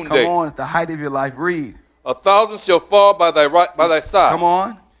at noonday. Come on, at the height of your life. Read. 1,000 shall fall by thy side. Come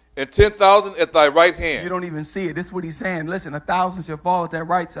on. and 10,000 at thy right hand. You don't even see it. This is what he's saying. Listen, 1,000 shall fall at their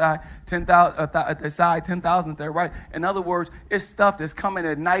right side, 10,000 at their side, 10,000 at their right. In other words, it's stuff that's coming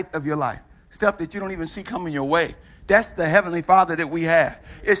at night of your life, stuff that you don't even see coming your way. That's the Heavenly Father that we have.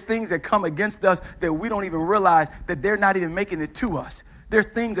 It's things that come against us that we don't even realize that they're not even making it to us. There's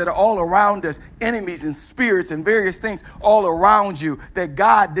things that are all around us, enemies and spirits and various things all around you that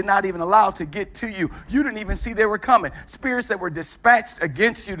God did not even allow to get to you. You didn't even see they were coming. Spirits that were dispatched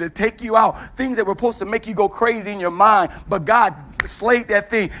against you to take you out. Things that were supposed to make you go crazy in your mind, but God slayed that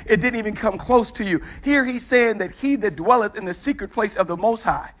thing. It didn't even come close to you. Here he's saying that he that dwelleth in the secret place of the Most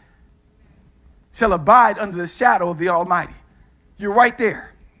High shall abide under the shadow of the Almighty. You're right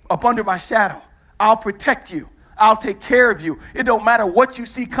there, up under my shadow. I'll protect you. I'll take care of you. It don't matter what you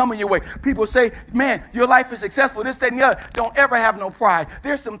see coming your way. People say, man, your life is successful, this, that, and the other. Don't ever have no pride.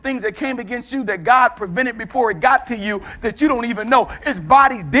 There's some things that came against you that God prevented before it got to you that you don't even know. It's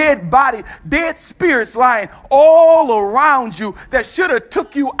bodies, dead spirits lying all around you that should have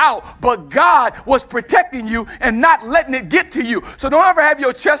took you out. But God was protecting you and not letting it get to you. So don't ever have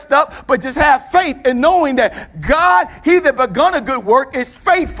your chest up, but just have faith in knowing that God, he that begun a good work, is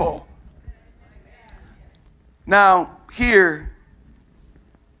faithful. Now, here,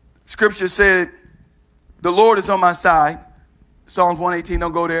 Scripture said, the Lord is on my side. Psalms 118,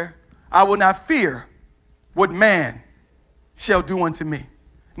 don't go there. I will not fear what man shall do unto me.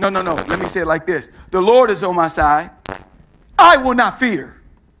 No. Let me say it like this. The Lord is on my side. I will not fear.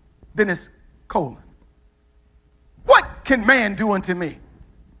 Then it's colon. What can man do unto me?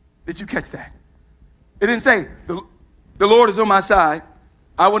 Did you catch that? It didn't say, the Lord is on my side.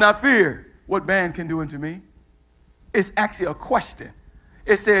 I will not fear what man can do unto me. It's actually a question.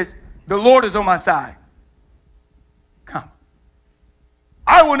 It says, the Lord is on my side. Come.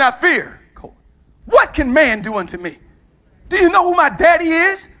 I will not fear. What can man do unto me? Do you know who my daddy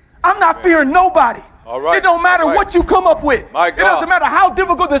is? I'm not fearing nobody. All right. It don't matter what you come up with. My God. It doesn't matter how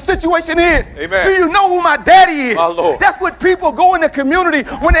difficult the situation is. Amen. Do you know who my daddy is? My Lord. That's what people go in the community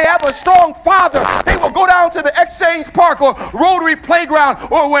when they have a strong father. They will go down to the Exchange Park or Rotary Playground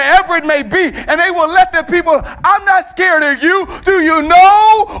or wherever it may be, and they will let the people, I'm not scared of you. Do you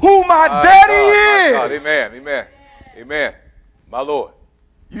know who my daddy is? Amen. Amen. My Lord.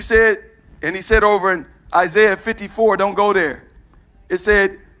 You said, and he said over in Isaiah 54, don't go there. It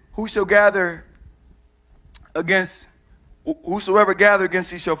said, whosoever gather against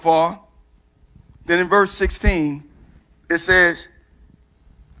thee shall fall. Then in verse 16, it says,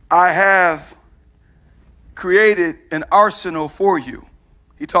 I have created an arsenal for you.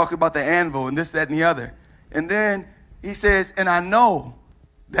 He talked about the anvil and this, that, and the other. And then he says, and I know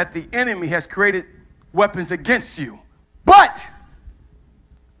that the enemy has created weapons against you. But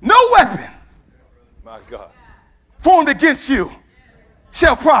no weapon, my God, formed against you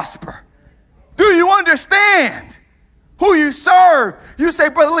shall prosper. Do you understand who you serve? You say,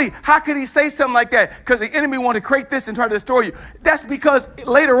 Brother Lee, how could he say something like that? Because the enemy wanted to create this and try to destroy you. That's because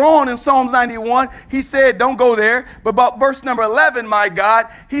later on in Psalms 91, he said, don't go there. But about verse number 11, my God,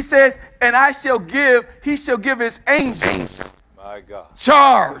 he says, and he shall give his angels, my God,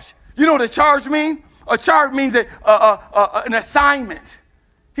 charge. You know what a charge means? A charge means that an assignment.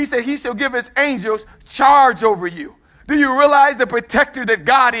 He said he shall give his angels charge over you. Do you realize the protector that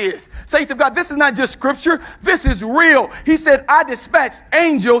God is? Saints of God, this is not just scripture. This is real. He said, I dispatch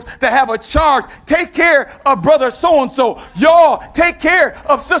angels that have a charge. Take care of brother so-and-so. Y'all, take care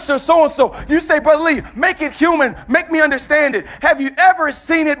of sister so-and-so. You say, Brother Lee, make it human. Make me understand it. Have you ever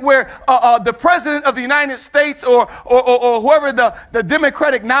seen it where the president of the United States or whoever the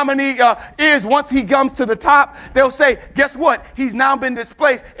Democratic nominee is, once he comes to the top, they'll say, guess what? He's now been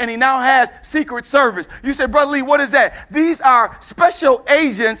displaced and he now has Secret Service. You say, Brother Lee, what is that? These are special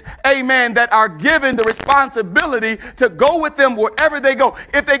agents, amen, that are given the responsibility to go with them wherever they go.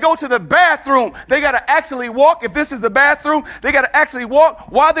 If they go to the bathroom, they got to actually walk. If this is the bathroom, they got to actually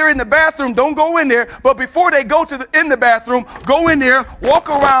walk while they're in the bathroom. Don't go in there. But before they go in the bathroom, go in there, walk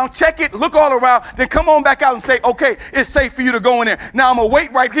around, check it, look all around, then come on back out and say, okay, it's safe for you to go in there. Now I'm going to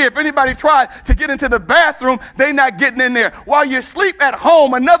wait right here. If anybody tries to get into the bathroom, they're not getting in there. While you sleep at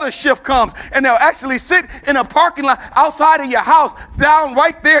home, another shift comes and they'll actually sit in a parking lot outside of your house, down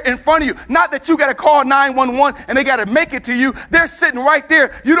right there in front of you. Not that you got to call 911 and they got to make it to you. They're sitting right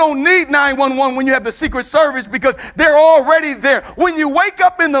there. You don't need 911 when you have the Secret Service because they're already there. When you wake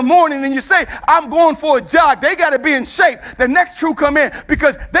up in the morning and you say, I'm going for a jog, they got to be in shape. The next crew come in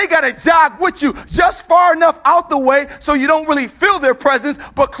because they got to jog with you just far enough out the way so you don't really feel their presence,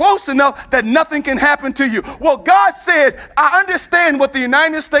 but close enough that nothing can happen to you. Well, God says, I understand what the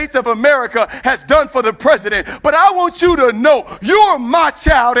United States of America has done for the president, but I I want you to know you're my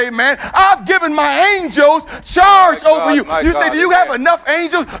child, amen. I've given my angels charge over you. You say, do you have enough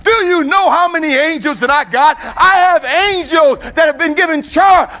angels? Do you know how many angels that I got? I have angels that have been given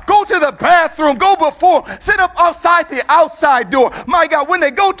charge. Go to the bathroom, go before, sit up outside the outside door. My God, when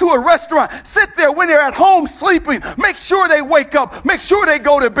they go to a restaurant, sit there. When they're at home sleeping, make sure they wake up, make sure they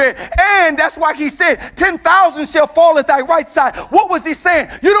go to bed. And that's why he said 10,000 shall fall at thy right side. What was he saying?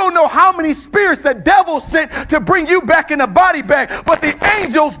 You don't know how many spirits the devil sent to bring you back in the body bag, but the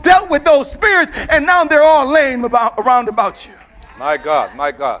angels dealt with those spirits, and now they're all laying around about you. My God,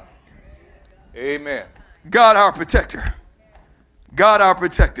 my God. Amen. God our protector. God our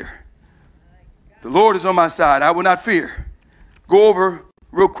protector. The Lord is on my side. I will not fear. Go over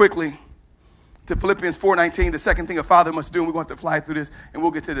real quickly to Philippians 4:19. The second thing a father must do, and we're going to have to fly through this, and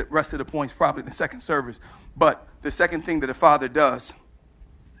we'll get to the rest of the points probably in the second service. But the second thing that a father does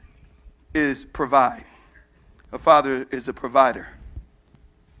is provide. A father is a provider.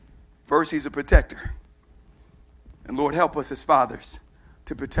 First, he's a protector. And Lord, help us as fathers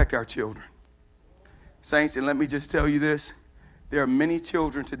to protect our children. Saints, and let me just tell you this. There are many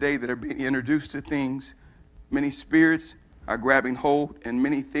children today that are being introduced to things. Many spirits are grabbing hold, and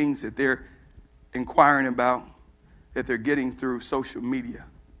many things that they're inquiring about that they're getting through social media.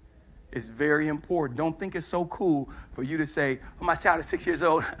 It's very important. Don't think it's so cool for you to say, oh, my child is 6 years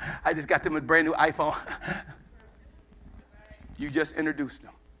old. I just got them a brand new iPhone. You just introduced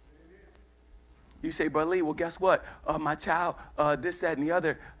them. You say, Brother Lee, well, guess what? My child, this, that, and the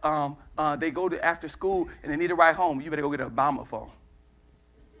other, they go to after school and they need a ride home. You better go get an Obama phone.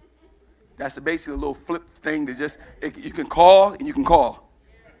 That's basically a little flip thing to just, you can call and you can call.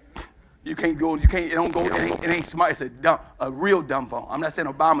 You can't go, it ain't smart. It's a real dumb phone. I'm not saying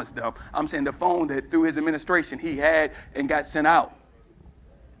Obama's dumb. I'm saying the phone that through his administration he had and got sent out.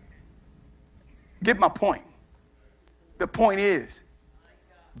 Get my point. The point is,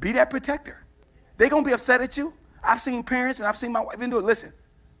 be that protector. They're going to be upset at you. I've seen parents and I've seen my wife do it. Listen,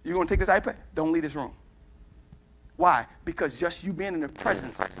 you're going to take this iPad? Don't leave this room. Why? Because just you being in the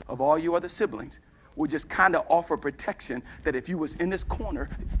presence of all your other siblings will just kind of offer protection that if you was in this corner,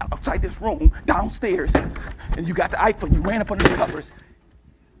 outside this room, downstairs, and you got the iPhone, you ran up under the covers,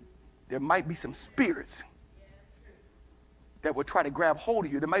 there might be some spirits that will try to grab hold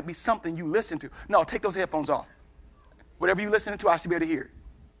of you. There might be something you listen to. No, take those headphones off. Whatever you're listening to, I should be able to hear it.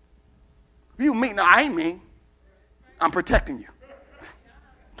 You mean? No, I ain't mean. I'm protecting you.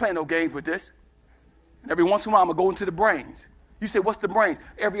 Playing no games with this. And every once in a while, I'm going to go into the brains. You say, what's the brains?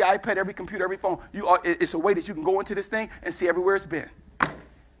 Every iPad, every computer, every phone. It's a way that you can go into this thing and see everywhere it's been.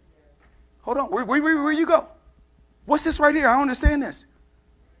 Hold on. Where you go? What's this right here? I don't understand this.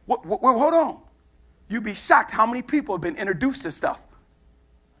 Hold on. You'd be shocked how many people have been introduced to stuff.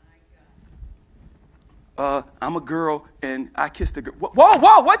 I'm a girl and I kissed a girl. Whoa,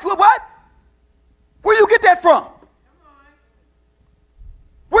 what? Where you get that from?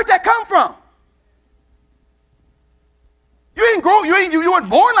 Where'd that come from? You weren't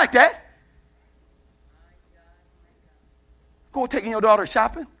born like that. Go taking your daughter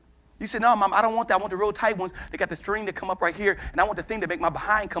shopping. You say, no, Mom, I don't want that. I want the real tight ones. They got the string that come up right here, and I want the thing to make my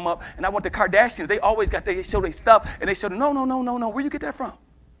behind come up, and I want the Kardashians. They always they show their stuff, and they show no. Where you get that from?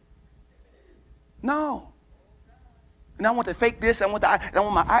 No. And I want to fake this. I want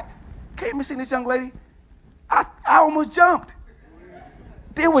my eye. Can't you see this young lady? I almost jumped.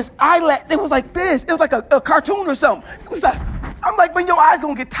 There was eyelash. It was like this. It was like a cartoon or something. It was like, I'm like, man, your eyes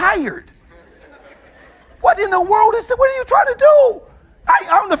gonna get tired. What in the world is it? What are you trying to do? I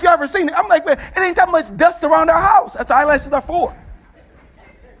don't know if y'all ever seen it. I'm like, man, it ain't that much dust around our house. That's what eyelashes are for.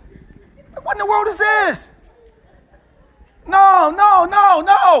 What in the world is this? No.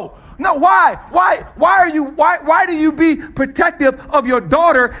 Why do you be protective of your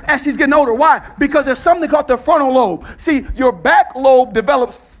daughter as she's getting older? Why? Because there's something called the frontal lobe. See, your back lobe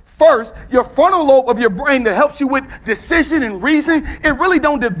develops first. Your frontal lobe of your brain that helps you with decision and reasoning, it really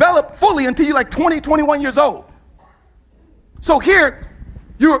don't develop fully until you're like 20, 21 years old. So here,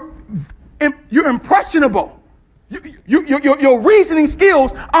 you're impressionable. Your reasoning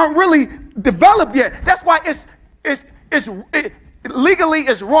skills aren't really developed yet. That's why legally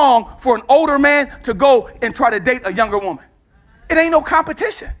it's wrong for an older man to go and try to date a younger woman. It ain't no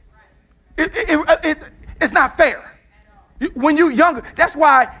competition. It's not fair. When you're younger, that's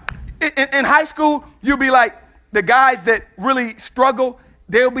why in high school, you'll be like the guys that really struggle.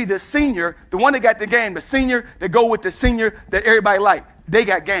 They'll be the senior, the one that got the game, the senior that go with the senior that everybody like. They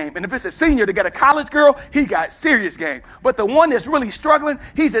got game. And if it's a senior that got a college girl, he got serious game. But the one that's really struggling,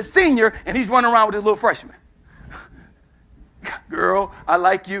 he's a senior and he's running around with his little freshman. Girl, I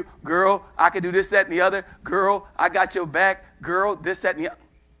like you. Girl, I can do this, that, and the other. Girl, I got your back. Girl, this, that, and the other.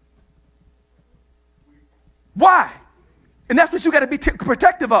 Why? And that's what you got to be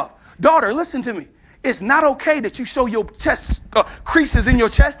protective of. Daughter, listen to me. It's not okay that you show your chest creases in your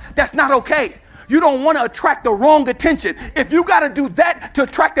chest. That's not okay. You don't want to attract the wrong attention. If you got to do that to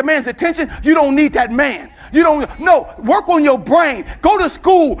attract a man's attention, you don't need that man. You don't, no, work on your brain. Go to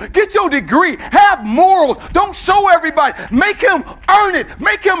school. Get your degree. Have morals. Don't show everybody. Make him earn it.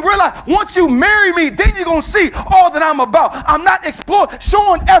 Make him realize once you marry me, then you're going to see all that I'm about. I'm not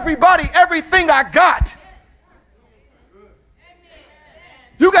showing everybody everything I got.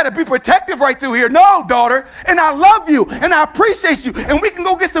 You got to be protective right through here. No, daughter. And I love you. And I appreciate you. And we can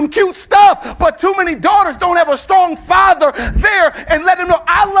go get some cute stuff. But too many daughters don't have a strong father there and let them know,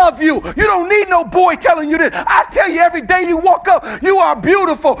 I love you. You don't need no boy telling you this. I tell you every day you walk up, you are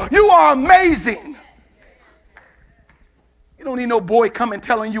beautiful. You are amazing. You don't need no boy coming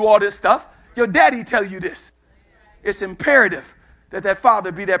telling you all this stuff. Your daddy tell you this. It's imperative that that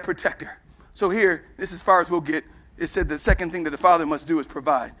father be that protector. So here, this is as far as we'll get. It said the second thing that the father must do is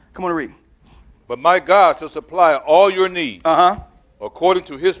provide. Come on and read. But my God shall supply all your needs according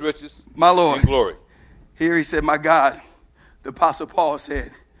to his riches, my Lord, and glory. Here he said, my God. The Apostle Paul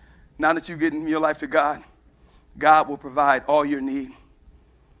said, now that you get in your life to God, God will provide all your need.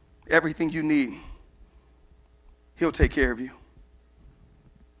 Everything you need, he'll take care of you.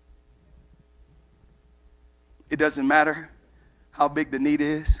 It doesn't matter how big the need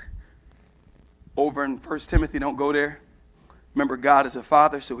is. Over in 1 Timothy, don't go there. Remember, God is a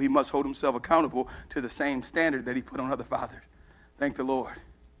father, so he must hold himself accountable to the same standard that he put on other fathers. Thank the Lord.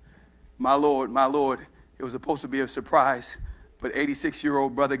 My Lord, my Lord. It was supposed to be a surprise, but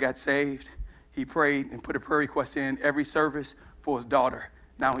 86-year-old brother got saved. He prayed and put a prayer request in every service for his daughter.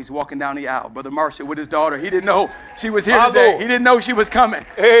 Now he's walking down the aisle. Brother Marshall with his daughter. He didn't know she was here today. He didn't know she was coming.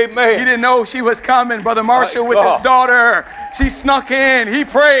 Amen. He didn't know she was coming. Brother Marshall with his daughter. She snuck in. He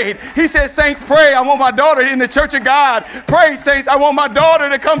prayed. He said, saints, pray. I want my daughter in the church of God. Pray, saints. I want my daughter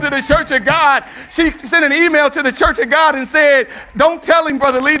to come to the church of God. She sent an email to the church of God and said, don't tell him,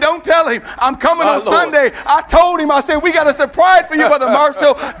 Brother Lee. Don't tell him. I'm coming on Sunday. I told him, I said, we got a surprise for you, Brother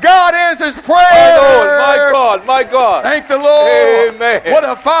Marshall. God answers prayer. My Lord, my God. Thank the Lord. Amen. What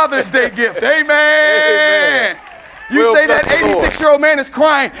a Father's Day gift. Amen. Amen. You say that 86-year-old man is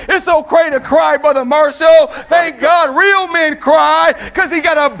crying. It's okay to cry, Brother Marshall. Thank God real men cry because he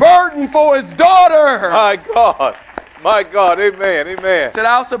got a burden for his daughter. My God. My God, amen, amen. Said,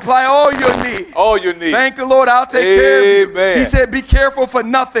 I'll supply all your need. All your need. Thank the Lord, I'll take care of you. He said, be careful for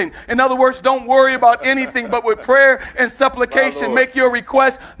nothing. In other words, don't worry about anything, but with prayer and supplication, make your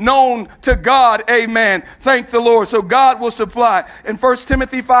request known to God. Amen. Thank the Lord. So God will supply. In 1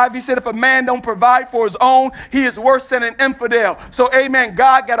 Timothy 5, he said, if a man don't provide for his own, he is worse than an infidel. So, amen,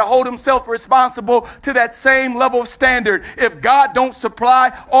 God got to hold himself responsible to that same level of standard. If God don't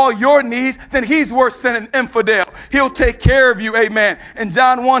supply all your needs, then he's worse than an infidel. He'll take care of you. Amen. In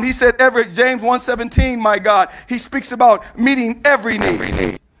John 1, he said, James 1:17, my God, he speaks about meeting every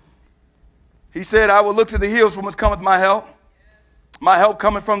need. He said, I will look to the hills from whence cometh my help. My help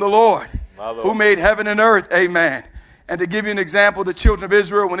coming from the Lord, who made heaven and earth. Amen. And to give you an example, the children of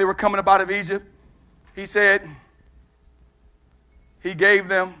Israel, when they were coming up out of Egypt, he said, he gave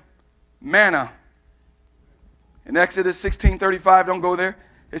them manna. In Exodus 16:35, don't go there.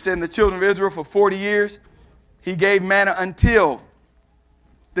 It said, in the children of Israel for 40 years, he gave manna until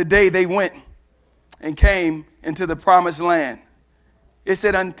the day they went and came into the promised land. It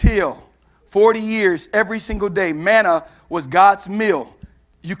said until 40 years, every single day, manna was God's meal.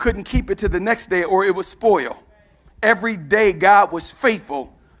 You couldn't keep it to the next day or it would spoil. Every day God was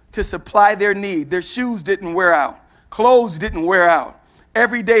faithful to supply their need. Their shoes didn't wear out. Clothes didn't wear out.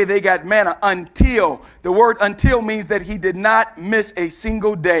 Every day they got manna until. The word until means that he did not miss a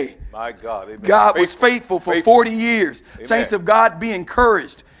single day. My God. Amen. God was faithful for 40 years. Amen. Saints of God, be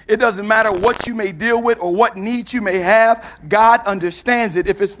encouraged. It doesn't matter what you may deal with or what needs you may have. God understands it.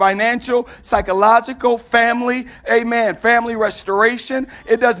 If it's financial, psychological, family, amen, family restoration,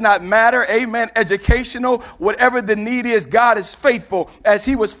 it does not matter, amen, educational, whatever the need is, God is faithful. As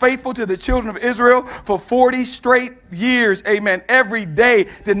he was faithful to the children of Israel for 40 straight years, amen, every day,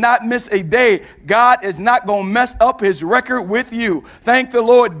 did not miss a day. God is not going to mess up his record with you. Thank the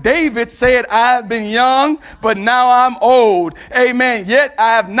Lord. David said, I have been young, but now I'm old. Amen. Yet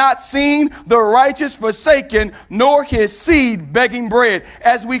I have not seen the righteous forsaken, nor his seed begging bread.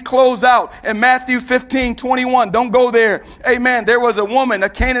 As we close out in Matthew 15:21, don't go there. Amen. There was a woman, a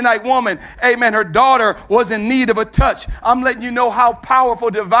Canaanite woman. Amen. Her daughter was in need of a touch. I'm letting you know how powerful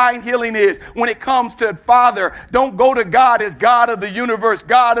divine healing is when it comes to Father. Don't go to God as God of the universe,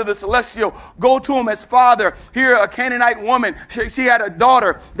 God of the celestial. Go to him as Father. Here, a Canaanite woman, she had a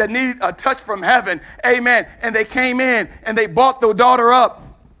daughter that needed a touch from heaven. Amen. And they came in and they brought the daughter up.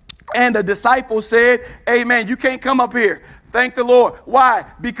 And the disciples said, amen, you can't come up here. Thank the Lord. Why?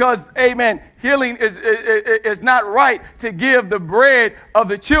 Because, amen, healing is not right to give the bread of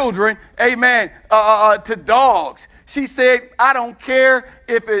the children, amen, to dogs. She said, I don't care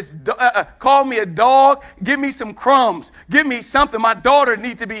if it's, call me a dog, give me some crumbs, give me something. My daughter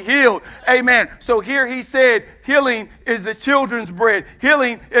needs to be healed. Amen. So here he said, healing is the children's bread.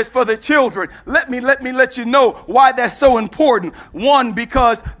 Healing is for the children. Let me let you know why that's so important. One,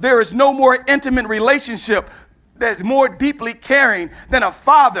 because there is no more intimate relationship that's more deeply caring than a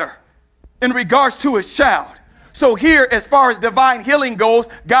father in regards to his child. So here, as far as divine healing goes,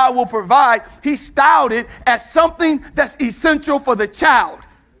 God will provide. He styled it as something that's essential for the child.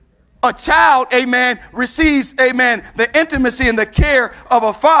 A child, amen, receives, amen, the intimacy and the care of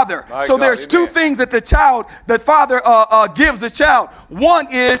a father. My so God, there's amen. Two things that the father gives the child. One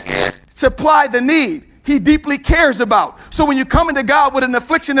is supply the need he deeply cares about. So when you come into God with an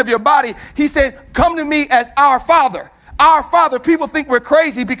affliction of your body, he said, come to me as our Father. Our Father. People think we're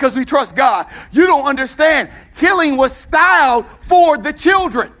crazy because we trust God. You don't understand. Healing was styled for the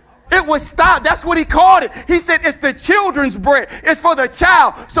children. It was styled. That's what he called it. He said it's the children's bread. It's for the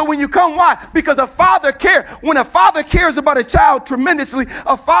child. So when you come, why? Because a father cares. When a father cares about a child tremendously,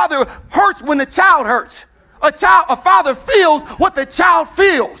 a father hurts when the child hurts. A father feels what the child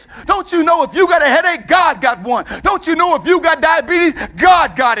feels. Don't you know if you got a headache, God got one. Don't you know if you got diabetes,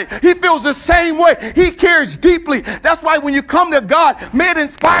 God got it. He feels the same way. He cares deeply. That's why when you come to God, may it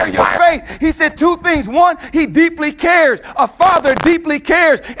inspire your faith. He said two things. One, he deeply cares. A father deeply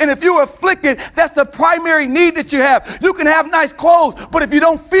cares. And if you're afflicted, that's the primary need that you have. You can have nice clothes, but if you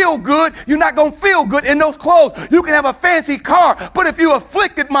don't feel good, you're not going to feel good in those clothes. You can have a fancy car, but if you're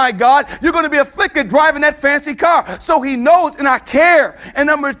afflicted, my God, you're going to be afflicted driving that fancy car. So he knows, and I care. And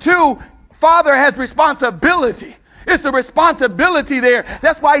number two, Father has responsibility. It's a responsibility there.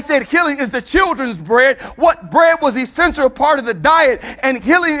 That's why he said healing is the children's bread. What bread was essential part of the diet, and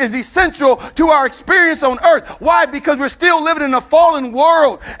healing is essential to our experience on earth. Why? Because we're still living in a fallen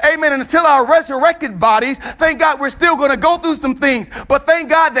world. Amen. And until our resurrected bodies, thank God we're still going to go through some things. But thank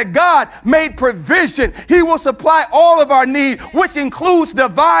God that God made provision. He will supply all of our need, which includes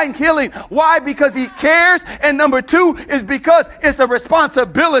divine healing. Why? Because he cares. And number two is because it's a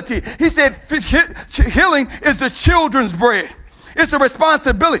responsibility. He said healing is the children's bread. It's a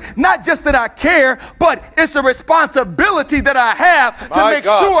responsibility. Not just that I care, but it's a responsibility that I have to make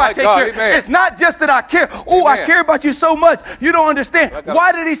sure I take care. Amen. It's not just that I care. Oh, I care about you so much. You don't understand.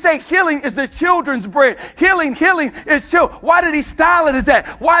 Why did he say healing is the children's bread? Healing is children. Why did he style it as that?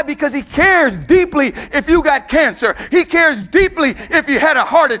 Why? Because he cares deeply if you got cancer. He cares deeply if you had a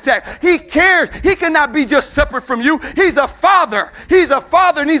heart attack. He cares. He cannot be just separate from you. He's a father. He's a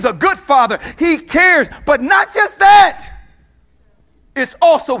father, and he's a good father. He cares. But not just that. It's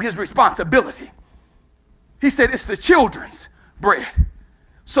also his responsibility. He said it's the children's bread.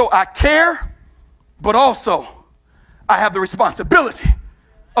 So I care, but also I have the responsibility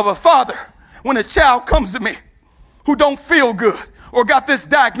of a father. When a child comes to me who don't feel good or got this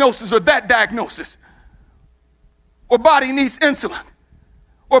diagnosis or that diagnosis, or body needs insulin,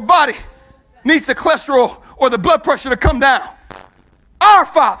 or body needs the cholesterol or the blood pressure to come down, our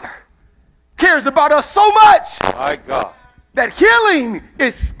Father cares about us so much. My God. That healing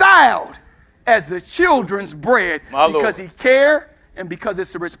is styled as the children's bread because he cares and because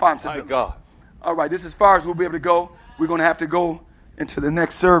it's a responsibility. My God. All right, this is as far as we'll be able to go. We're going to have to go into the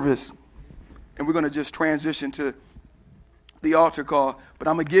next service, and we're going to just transition to the altar call. But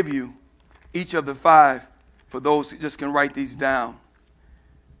I'm going to give you each of the 5 for those who just can write these down.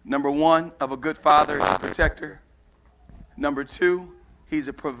 Number 1, of a good father is a protector. Number 2, he's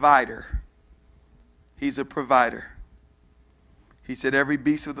a provider. He's a provider. He said, every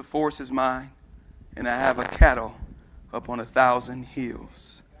beast of the forest is mine, and I have a cattle upon 1,000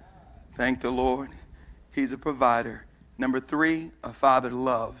 hills. Thank the Lord. He's a provider. Number 3, a father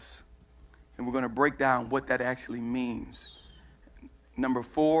loves. And we're going to break down what that actually means. Number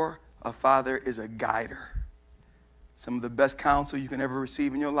 4, a father is a guider. Some of the best counsel you can ever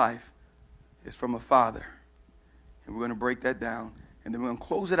receive in your life is from a father. And we're going to break that down. And then we're going to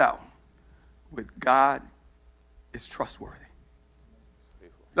close it out with God is trustworthy.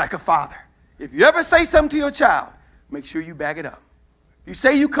 Like a father. If you ever say something to your child, make sure you back it up. You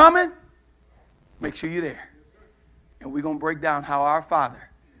say you coming, make sure you're there. And we're going to break down how our Father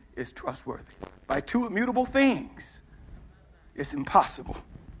is trustworthy. By 2 immutable things, it's impossible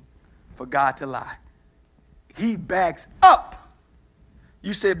for God to lie. he backs up.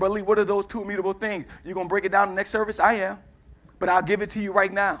 You said, Brother Lee, what are those two immutable things? You're going to break it down in the next service? I am. But I'll give it to you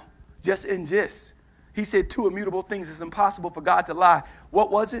right now, just in gist. He said two immutable things. It's impossible for God to lie.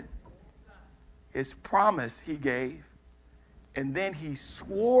 What was it? His promise he gave. And then he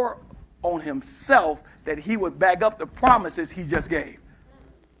swore on himself that he would back up the promises he just gave.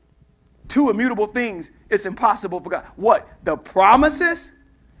 Two immutable things. It's impossible for God. What? The promises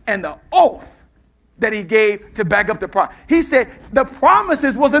and the oath that he gave to back up the promise. He said the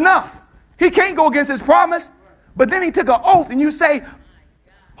promises was enough. He can't go against his promise. But then he took an oath, and you say,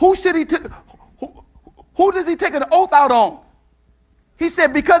 who should he take? Who does he take an oath out on? He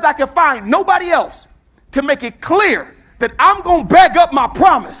said, because I can find nobody else to make it clear that I'm going to back up my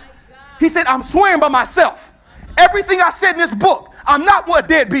promise. He said, I'm swearing by myself. Everything I said in this book, I'm not what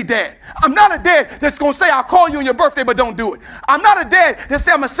deadbeat dad. I'm not a dad that's going to say I'll call you on your birthday, but don't do it. I'm not a dad that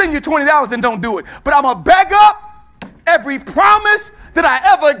say I'm going to send you $20 and don't do it. But I'm going to back up every promise that I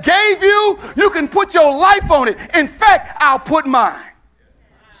ever gave you. You can put your life on it. In fact, I'll put mine.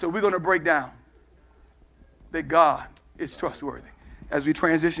 So we're going to break down that God is trustworthy. As we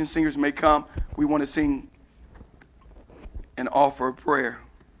transition, singers may come. We want to sing and offer a prayer.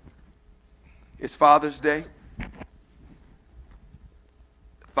 It's Father's Day.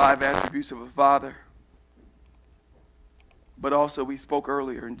 5 attributes of a father. But also we spoke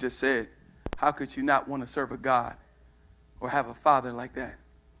earlier and just said, how could you not want to serve a God or have a father like that?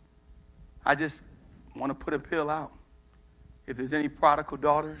 I just want to put a pill out. If there's any prodigal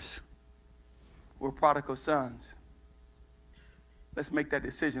daughters or prodigal sons, let's make that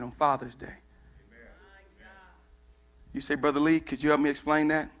decision on Father's Day. You say, Brother Lee, could you help me explain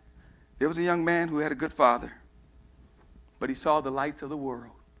that? There was a young man who had a good father, but he saw the lights of the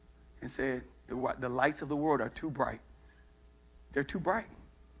world and said, the lights of the world are too bright. They're too bright.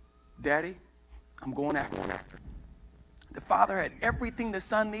 Daddy, I'm going after them. The father had everything the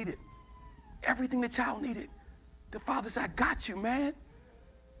son needed, everything the child needed. The father said, I got you, man.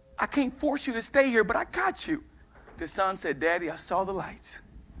 I can't force you to stay here, but I got you. The son said, Daddy, I saw the lights.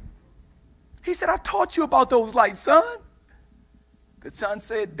 He said, I taught you about those lights, son. The son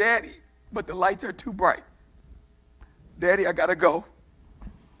said, Daddy, but the lights are too bright. Daddy, I got to go.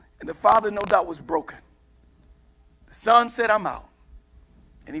 And the father, no doubt, was broken. The son said, I'm out.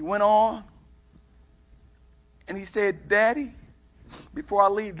 And he went on. And he said, Daddy, before I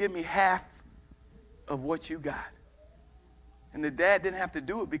leave, give me half of what you got. And the dad didn't have to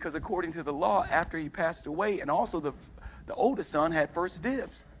do it because according to the law, after he passed away, and also the oldest son had first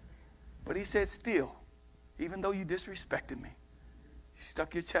dibs. But he said, still, even though you disrespected me, you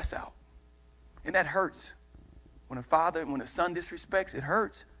stuck your chest out. And that hurts. When a son disrespects, it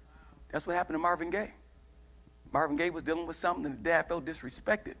hurts. That's what happened to Marvin Gaye. Marvin Gaye was dealing with something and the dad felt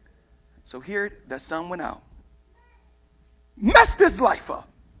disrespected. So here, that son went out. Messed his life up.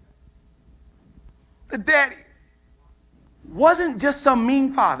 The daddy wasn't just some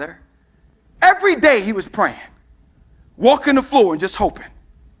mean father. Every day he was praying, walking the floor and just hoping.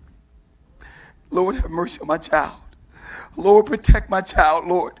 Lord, have mercy on my child. Lord, protect my child,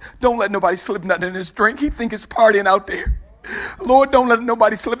 Lord. Don't let nobody slip nothing in his drink. He think it's partying out there. Lord, don't let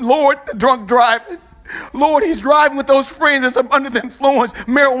nobody slip. Lord, drunk driving. Lord, he's driving with those friends that's under the influence.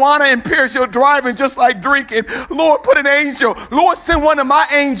 Marijuana impairs your driving just like drinking. Lord, put an angel. Lord, send one of my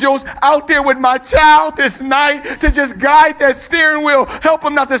angels out there with my child this night to just guide that steering wheel. Help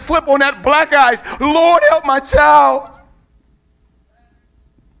him not to slip on that black ice. Lord, help my child.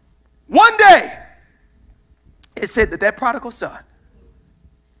 One day, it said that prodigal son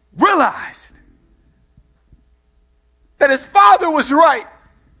realized that his father was right,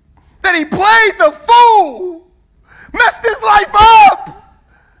 that he played the fool, messed his life up.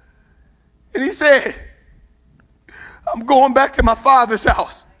 And he said, I'm going back to my father's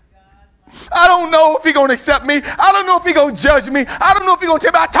house. I don't know if he's going to accept me. I don't know if he's going to judge me. I don't know if he's going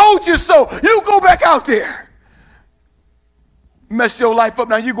to tell me, I told you so. You go back out there. Mess your life up.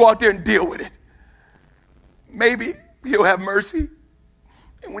 Now you go out there and deal with it. Maybe he'll have mercy.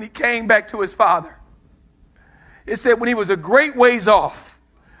 And when he came back to his father, it said when he was a great ways off,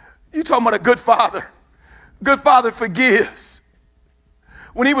 you talking about a good father. Good father forgives.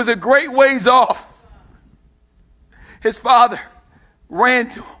 When he was a great ways off, his father ran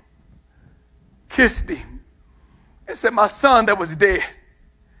to him, kissed him, and said, my son that was dead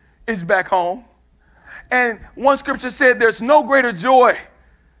is back home. And one scripture said, there's no greater joy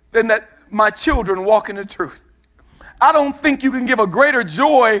than that my children walk in the truth. I don't think you can give a greater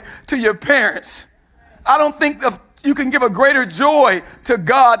joy to your parents. I don't think you can give a greater joy to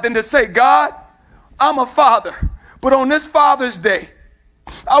God than to say, God, I'm a father, but on this Father's Day,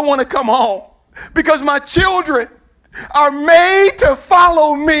 I want to come home because my children are made to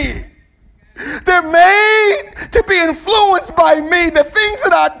follow me. They're made to be influenced by me, the things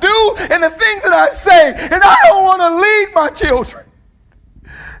that I do and the things that I say. And I don't want to lead my children.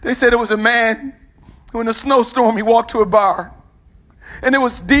 They said it was a man who in a snowstorm, he walked to a bar. And it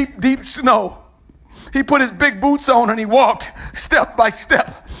was deep, deep snow. He put his big boots on and he walked step by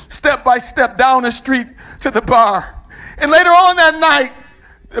step down the street to the bar. And later on that night,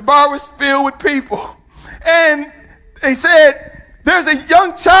 the bar was filled with people. And they said, there's a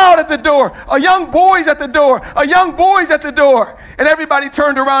young child at the door, a young boy's at the door, a young boy's at the door. And everybody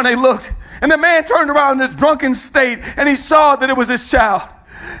turned around, they looked. And the man turned around in this drunken state and he saw that it was his child.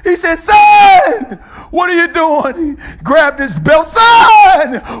 He said, son, what are you doing? He grabbed his belt.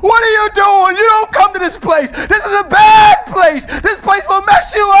 Son, what are you doing? You don't come to this place. This is a bad place. This place will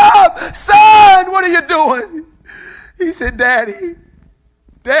mess you up. Son, what are you doing? He said, Daddy.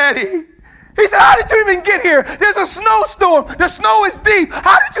 He said, how did you even get here? There's a snowstorm. The snow is deep.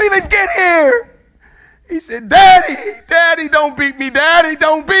 How did you even get here? He said, Daddy, don't beat me. Daddy,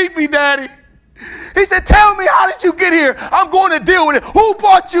 don't beat me, Daddy. He said, tell me, how did you get here? I'm going to deal with it. Who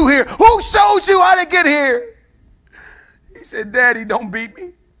brought you here? Who showed you how to get here? He said, Daddy, don't beat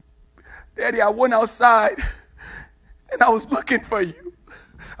me. Daddy, I went outside and I was looking for you.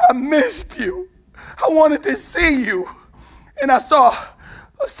 I missed you. I wanted to see you. And I saw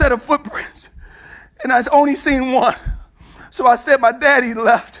a set of footprints and I only seen one. So I said, my daddy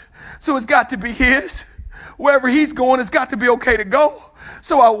left. So it's got to be his. Wherever he's going, it's got to be okay to go.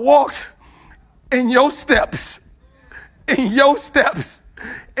 So I walked in your steps.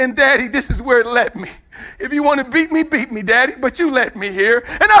 And Daddy, this is where it led me. If you want to beat me, Daddy, but you led me here.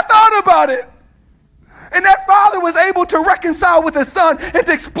 And I thought about it. And that father was able to reconcile with his son and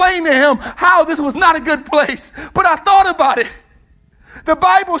to explain to him how this was not a good place. But I thought about it. The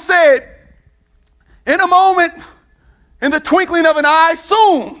Bible said, in a moment, in the twinkling of an eye,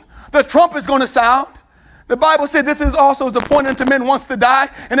 soon the trump is going to sound. The Bible said this is also the point unto men once to die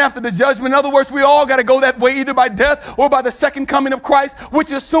and after the judgment. In other words, we all got to go that way either by death or by the second coming of Christ,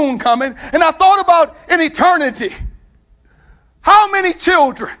 which is soon coming. And I thought about in eternity, how many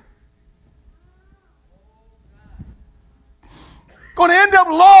children going to end up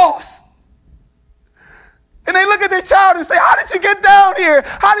lost? And they look at their child and say, how did you get down here?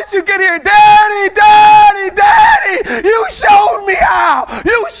 How did you get here? Daddy, you showed me how.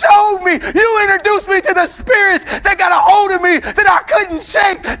 You showed me. You introduced me to the spirits that got a hold of me that I couldn't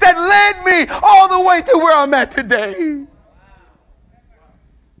shake, that led me all the way to where I'm at today.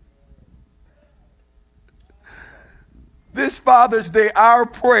 This Father's Day, our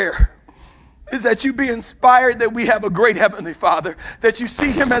prayer is that you be inspired, that we have a great Heavenly Father, that you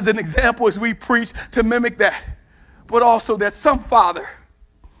see him as an example as we preach to mimic that. But also that some father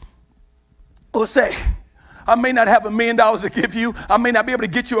will say, I may not have $1 million to give you. I may not be able to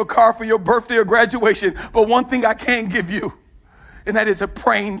get you a car for your birthday or graduation. But one thing I can give you, and that is a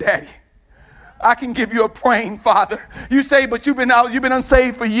praying daddy. I can give you a praying father. You say, but you've been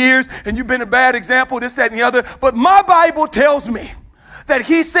unsaved for years, and you've been a bad example, this, that, and the other. But my Bible tells me that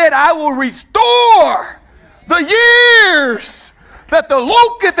he said, I will restore the years that the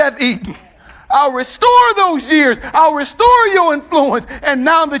locust hath eaten. I'll restore those years. I'll restore your influence. And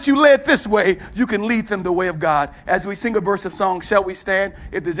now that you led this way, you can lead them the way of God. As we sing a verse of song, shall we stand?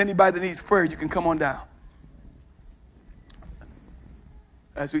 If there's anybody that needs prayer, you can come on down.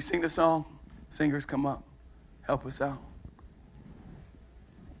 As we sing the song, singers, come up. Help us out.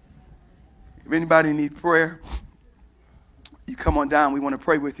 If anybody needs prayer, you come on down. We want to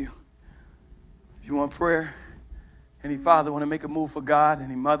pray with you. If you want prayer, any father want to make a move for God,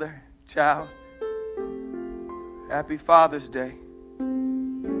 any mother, child, happy Father's Day.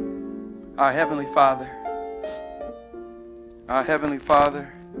 Our Heavenly Father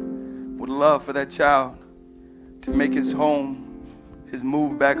would love for that child to make his home, his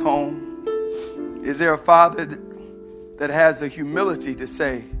move back home. Is there a father that has the humility to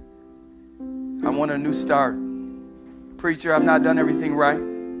say, I want a new start? Preacher, I've not done everything right.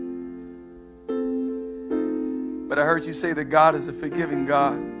 But I heard you say that God is a forgiving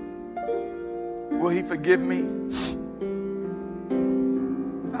God. Will he forgive me?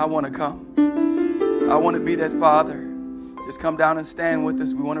 I want to come. I want to be that father. Just come down and stand with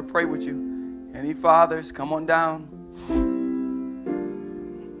us. We want to pray with you. Any fathers, come on down.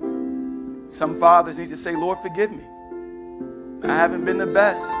 Some fathers need to say, Lord, forgive me. I haven't been the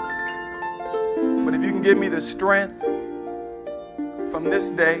best. But if you can give me the strength from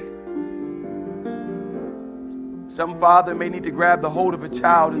this day. Some father may need to grab the hold of a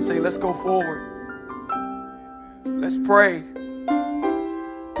child and say, let's go forward. Let's pray.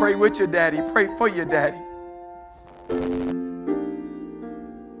 Pray with your daddy. Pray for your daddy.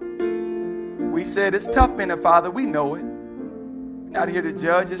 We said it's tough being a father. We know it. We're not here to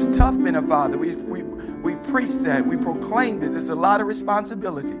judge. It's tough being a father. We preached that. We proclaimed it. There's a lot of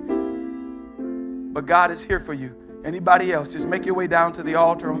responsibility. But God is here for you. Anybody else, just make your way down to the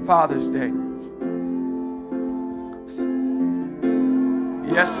altar on Father's Day.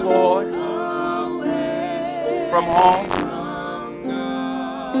 Yes, Lord. From home.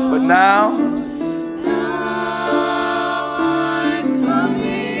 But now I'm coming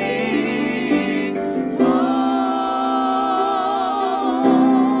home.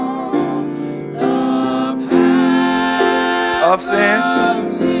 The path of sin.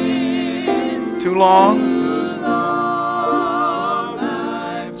 Too long.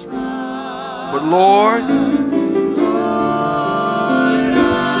 But Lord,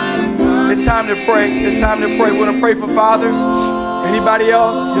 it's time to pray. It's time to pray. We're going to pray for fathers. Anybody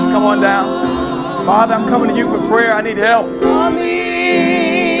else? Just come on down. Father, I'm coming to you for prayer. I need help.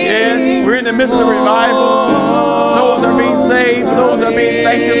 Yes, we're in the midst of revival. Souls are being saved. Souls are being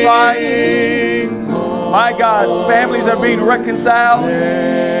sanctified. My God, families are being reconciled.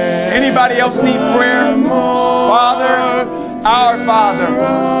 Anybody else need prayer? Father, our Father.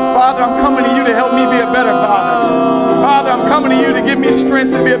 Father, I'm coming to you to help me be a better father. Father, I'm coming to you to give me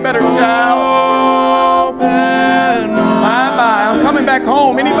strength to be a better child. I'm coming back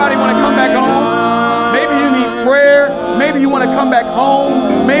home. Anybody want to come back home? Maybe you need prayer. Maybe you want to come back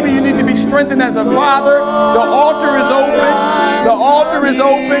home. Maybe you need to be strengthened as a father. The altar is open. The altar is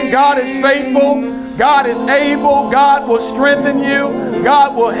open. God is faithful. God is able. God will strengthen you.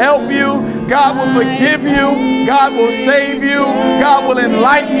 God will help you. God will forgive you. God will save you. God will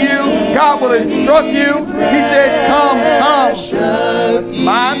enlighten you. God will instruct you. He says, come, come.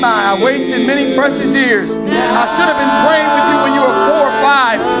 My, I wasted many precious years. I should have been praying with you when you were 4 or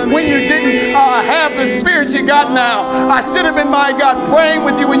 5, when you didn't have the spirits you got now. I should have been, my God, praying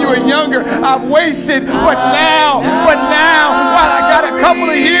with you when you were younger. I've wasted, but now, while I got a couple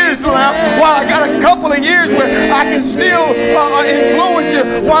of years left, while I got a couple of years where I can still influence you,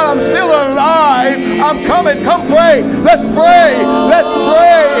 while I'm still alive, I'm coming. Come pray. Let's pray. Let's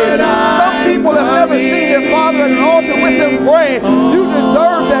pray. Some people have never seen their father at an altar with them praying. You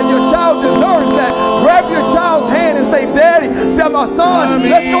deserve that. Your child deserves that. Grab your child's hand and say, Daddy, my son,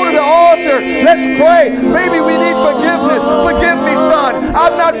 let's go to the altar. Let's pray. Maybe we need forgiveness. Forgive me, son.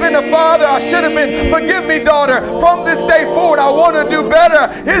 I've not been a father. I should have been. Forgive me, daughter. From this day forward, I want to do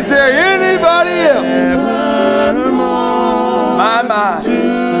better. Is there anybody else? My.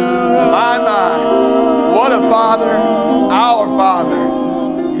 What a father. Our Father.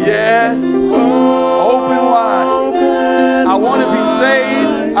 Yes. Open wide. I want to be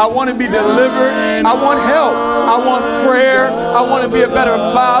saved. I want to be delivered. I want help. I want prayer. I want to be a better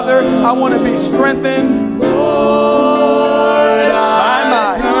father. I want to be strengthened.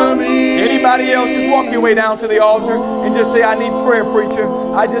 My. Anybody else, just walk your way down to the altar and just say, I need prayer, preacher.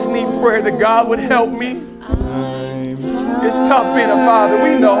 I just need prayer that God would help me. It's tough being a father.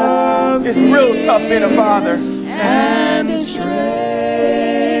 We know. It's real tough being a father.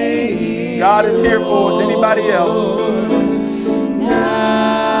 God is here for us. Anybody else?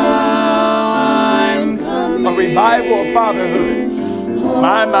 A revival of fatherhood.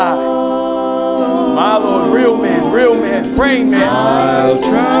 My. My Lord, real men, praying men. My.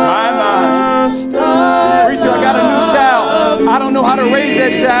 Preacher, I got a new child. I don't know how to raise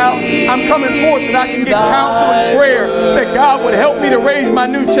that child. I'm coming forth that I can get counsel and prayer that God would help me to raise my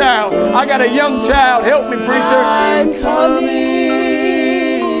new child. I got a young child. Help me, preacher. I'm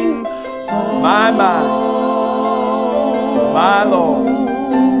coming. My. My Lord.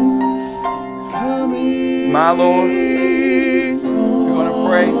 My Lord. We're going to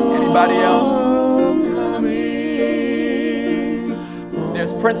pray. Anybody else?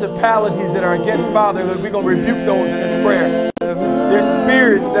 There's principalities that are against fatherhood. We're going to rebuke those in this prayer. There's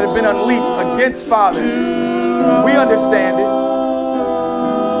spirits that have been unleashed against fathers. We understand it.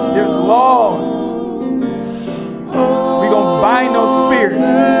 There's laws. We're going to bind those spirits.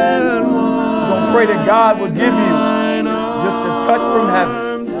 We're going to pray that God will give you just a touch from heaven.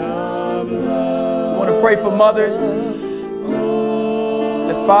 I want to pray for mothers,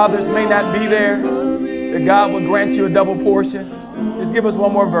 that fathers may not be there, that God will grant you a double portion. Just give us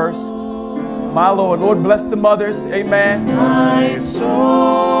one more verse. My Lord. Lord, bless the mothers. Amen. My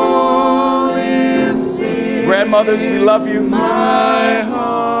soul is sick. Grandmothers, we love you. My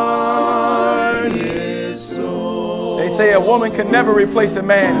heart is sore. They say a woman can never replace a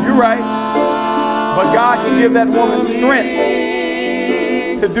man. You're right. But God can give that woman strength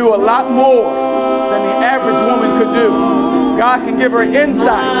to do a lot more than the average woman could do. God can give her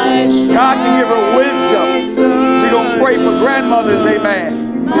insight. God can give her wisdom. We're going to pray for grandmothers,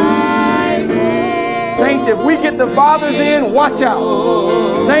 amen. Saints, if we get the fathers in, watch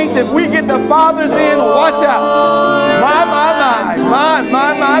out. Saints, if we get the fathers in, watch out.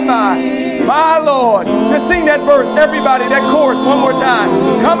 My Lord. Just sing that verse, everybody, that chorus one more time.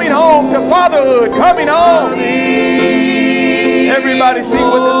 Coming home to fatherhood, coming home. Everybody sing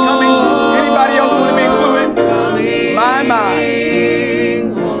with us, coming. Anybody else want to be included? My.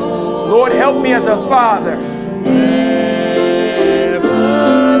 Lord, help me as a father.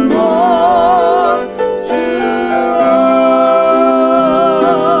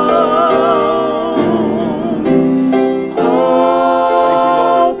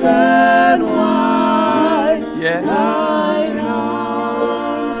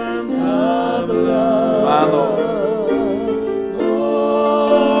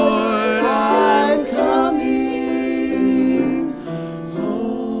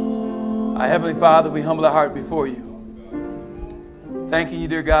 Heavenly Father, we humble our heart before you. Thanking you,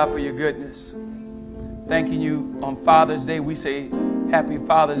 dear God, for your goodness. Thanking you on Father's Day. We say happy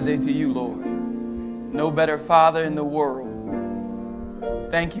Father's Day to you, Lord. No better father in the world.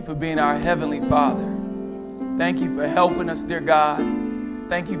 Thank you for being our Heavenly Father. Thank you for helping us, dear God.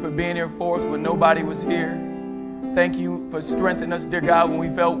 Thank you for being here for us when nobody was here. Thank you for strengthening us, dear God, when we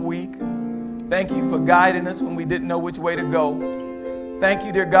felt weak. Thank you for guiding us when we didn't know which way to go. Thank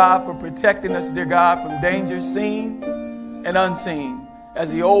you, dear God, for protecting us, dear God, from danger seen and unseen.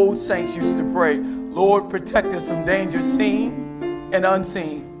 As the old saints used to pray, Lord, protect us from danger seen and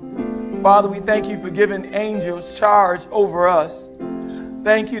unseen. Father, we thank you for giving angels charge over us.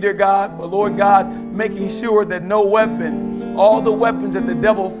 Thank you, dear God, for, Lord God, making sure that no weapon, all the weapons that the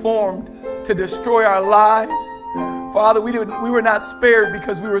devil formed to destroy our lives, Father, we were not spared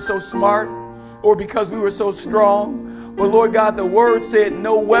because we were so smart or because we were so strong. But Lord God, the word said,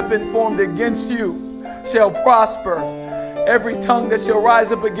 no weapon formed against you shall prosper. Every tongue that shall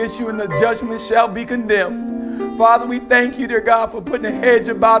rise up against you in the judgment shall be condemned. Father, we thank you, dear God, for putting a hedge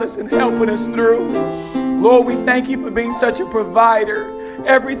about us and helping us through. Lord, we thank you for being such a provider.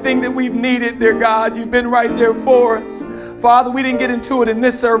 Everything that we've needed, dear God, you've been right there for us. Father, we didn't get into it in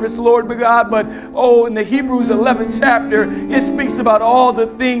this service, Lord, God, but in the Hebrews 11th chapter, it speaks about all the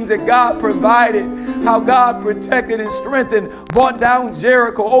things that God provided, how God protected and strengthened, brought down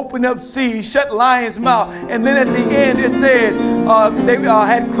Jericho, opened up seas, shut lions' mouth. And then at the end, it said they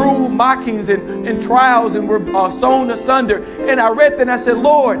had cruel mockings and trials and were sewn asunder. And I read that and I said,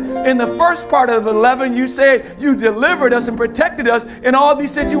 Lord, in the first part of 11, you said you delivered us and protected us in all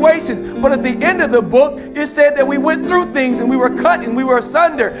these situations. But at the end of the book, it said that we went through things and we were cut and we were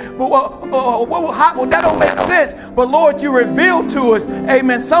asunder. But that don't make sense. But Lord, you revealed to us,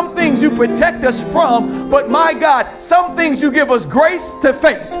 amen, some things you protect us from, but my God, some things you give us grace to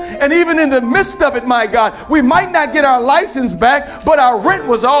face. And even in the midst of it, my God, we might not get our license back, but our rent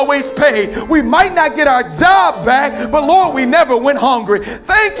was always paid. We might not get our job back, but Lord, we never went hungry.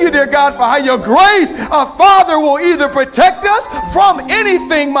 Thank you, dear God, for how your grace, our Father, will either protect us from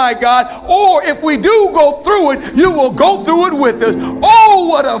anything, my God, or if we do go through it, you will go through it with us. Oh,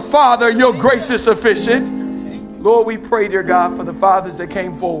 what a Father, your grace is sufficient. Lord, we pray, dear God, for the fathers that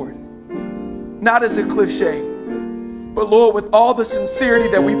came forward. Not as a cliche, but Lord, with all the sincerity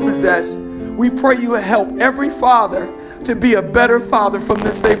that we possess, we pray you will help every father to be a better father from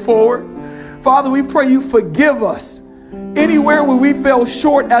this day forward. Father, we pray you forgive us anywhere where we fell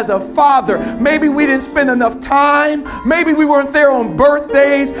short as a father. Maybe we didn't spend enough time. Maybe we weren't there on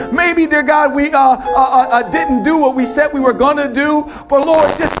birthdays. Maybe, dear God, we didn't do what we said we were going to do. But Lord,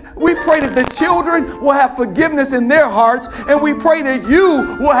 we pray that the children will have forgiveness in their hearts, and we pray that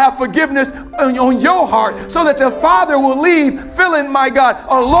you will have forgiveness on your heart, so that the father will leave feeling, my God,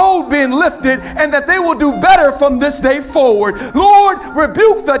 a load being lifted, and that they will do better from this day forward. Lord,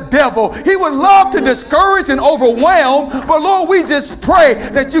 rebuke the devil. He would love to discourage and overwhelm, but Lord, we just pray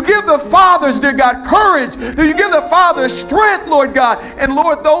that you give the fathers, dear God, courage, that you give the fathers strength, Lord God, and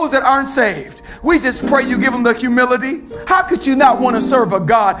Lord, those that aren't saved, we just pray you give them the humility. How could you not want to serve a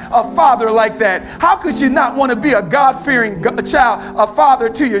God, a father like that? How could you not want to be a God-fearing child, a father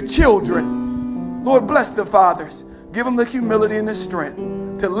to your children? Lord, bless the fathers. Give them the humility and the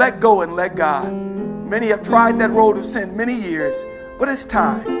strength to let go and let God. Many have tried that road of sin many years, but it's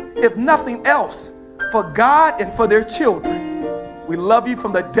time, if nothing else, for God and for their children. We love you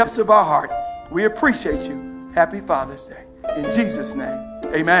from the depths of our heart. We appreciate you. Happy Father's Day. In Jesus' name,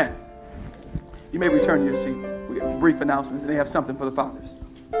 amen. You may return to your seat. We have brief announcements, and they have something for the fathers.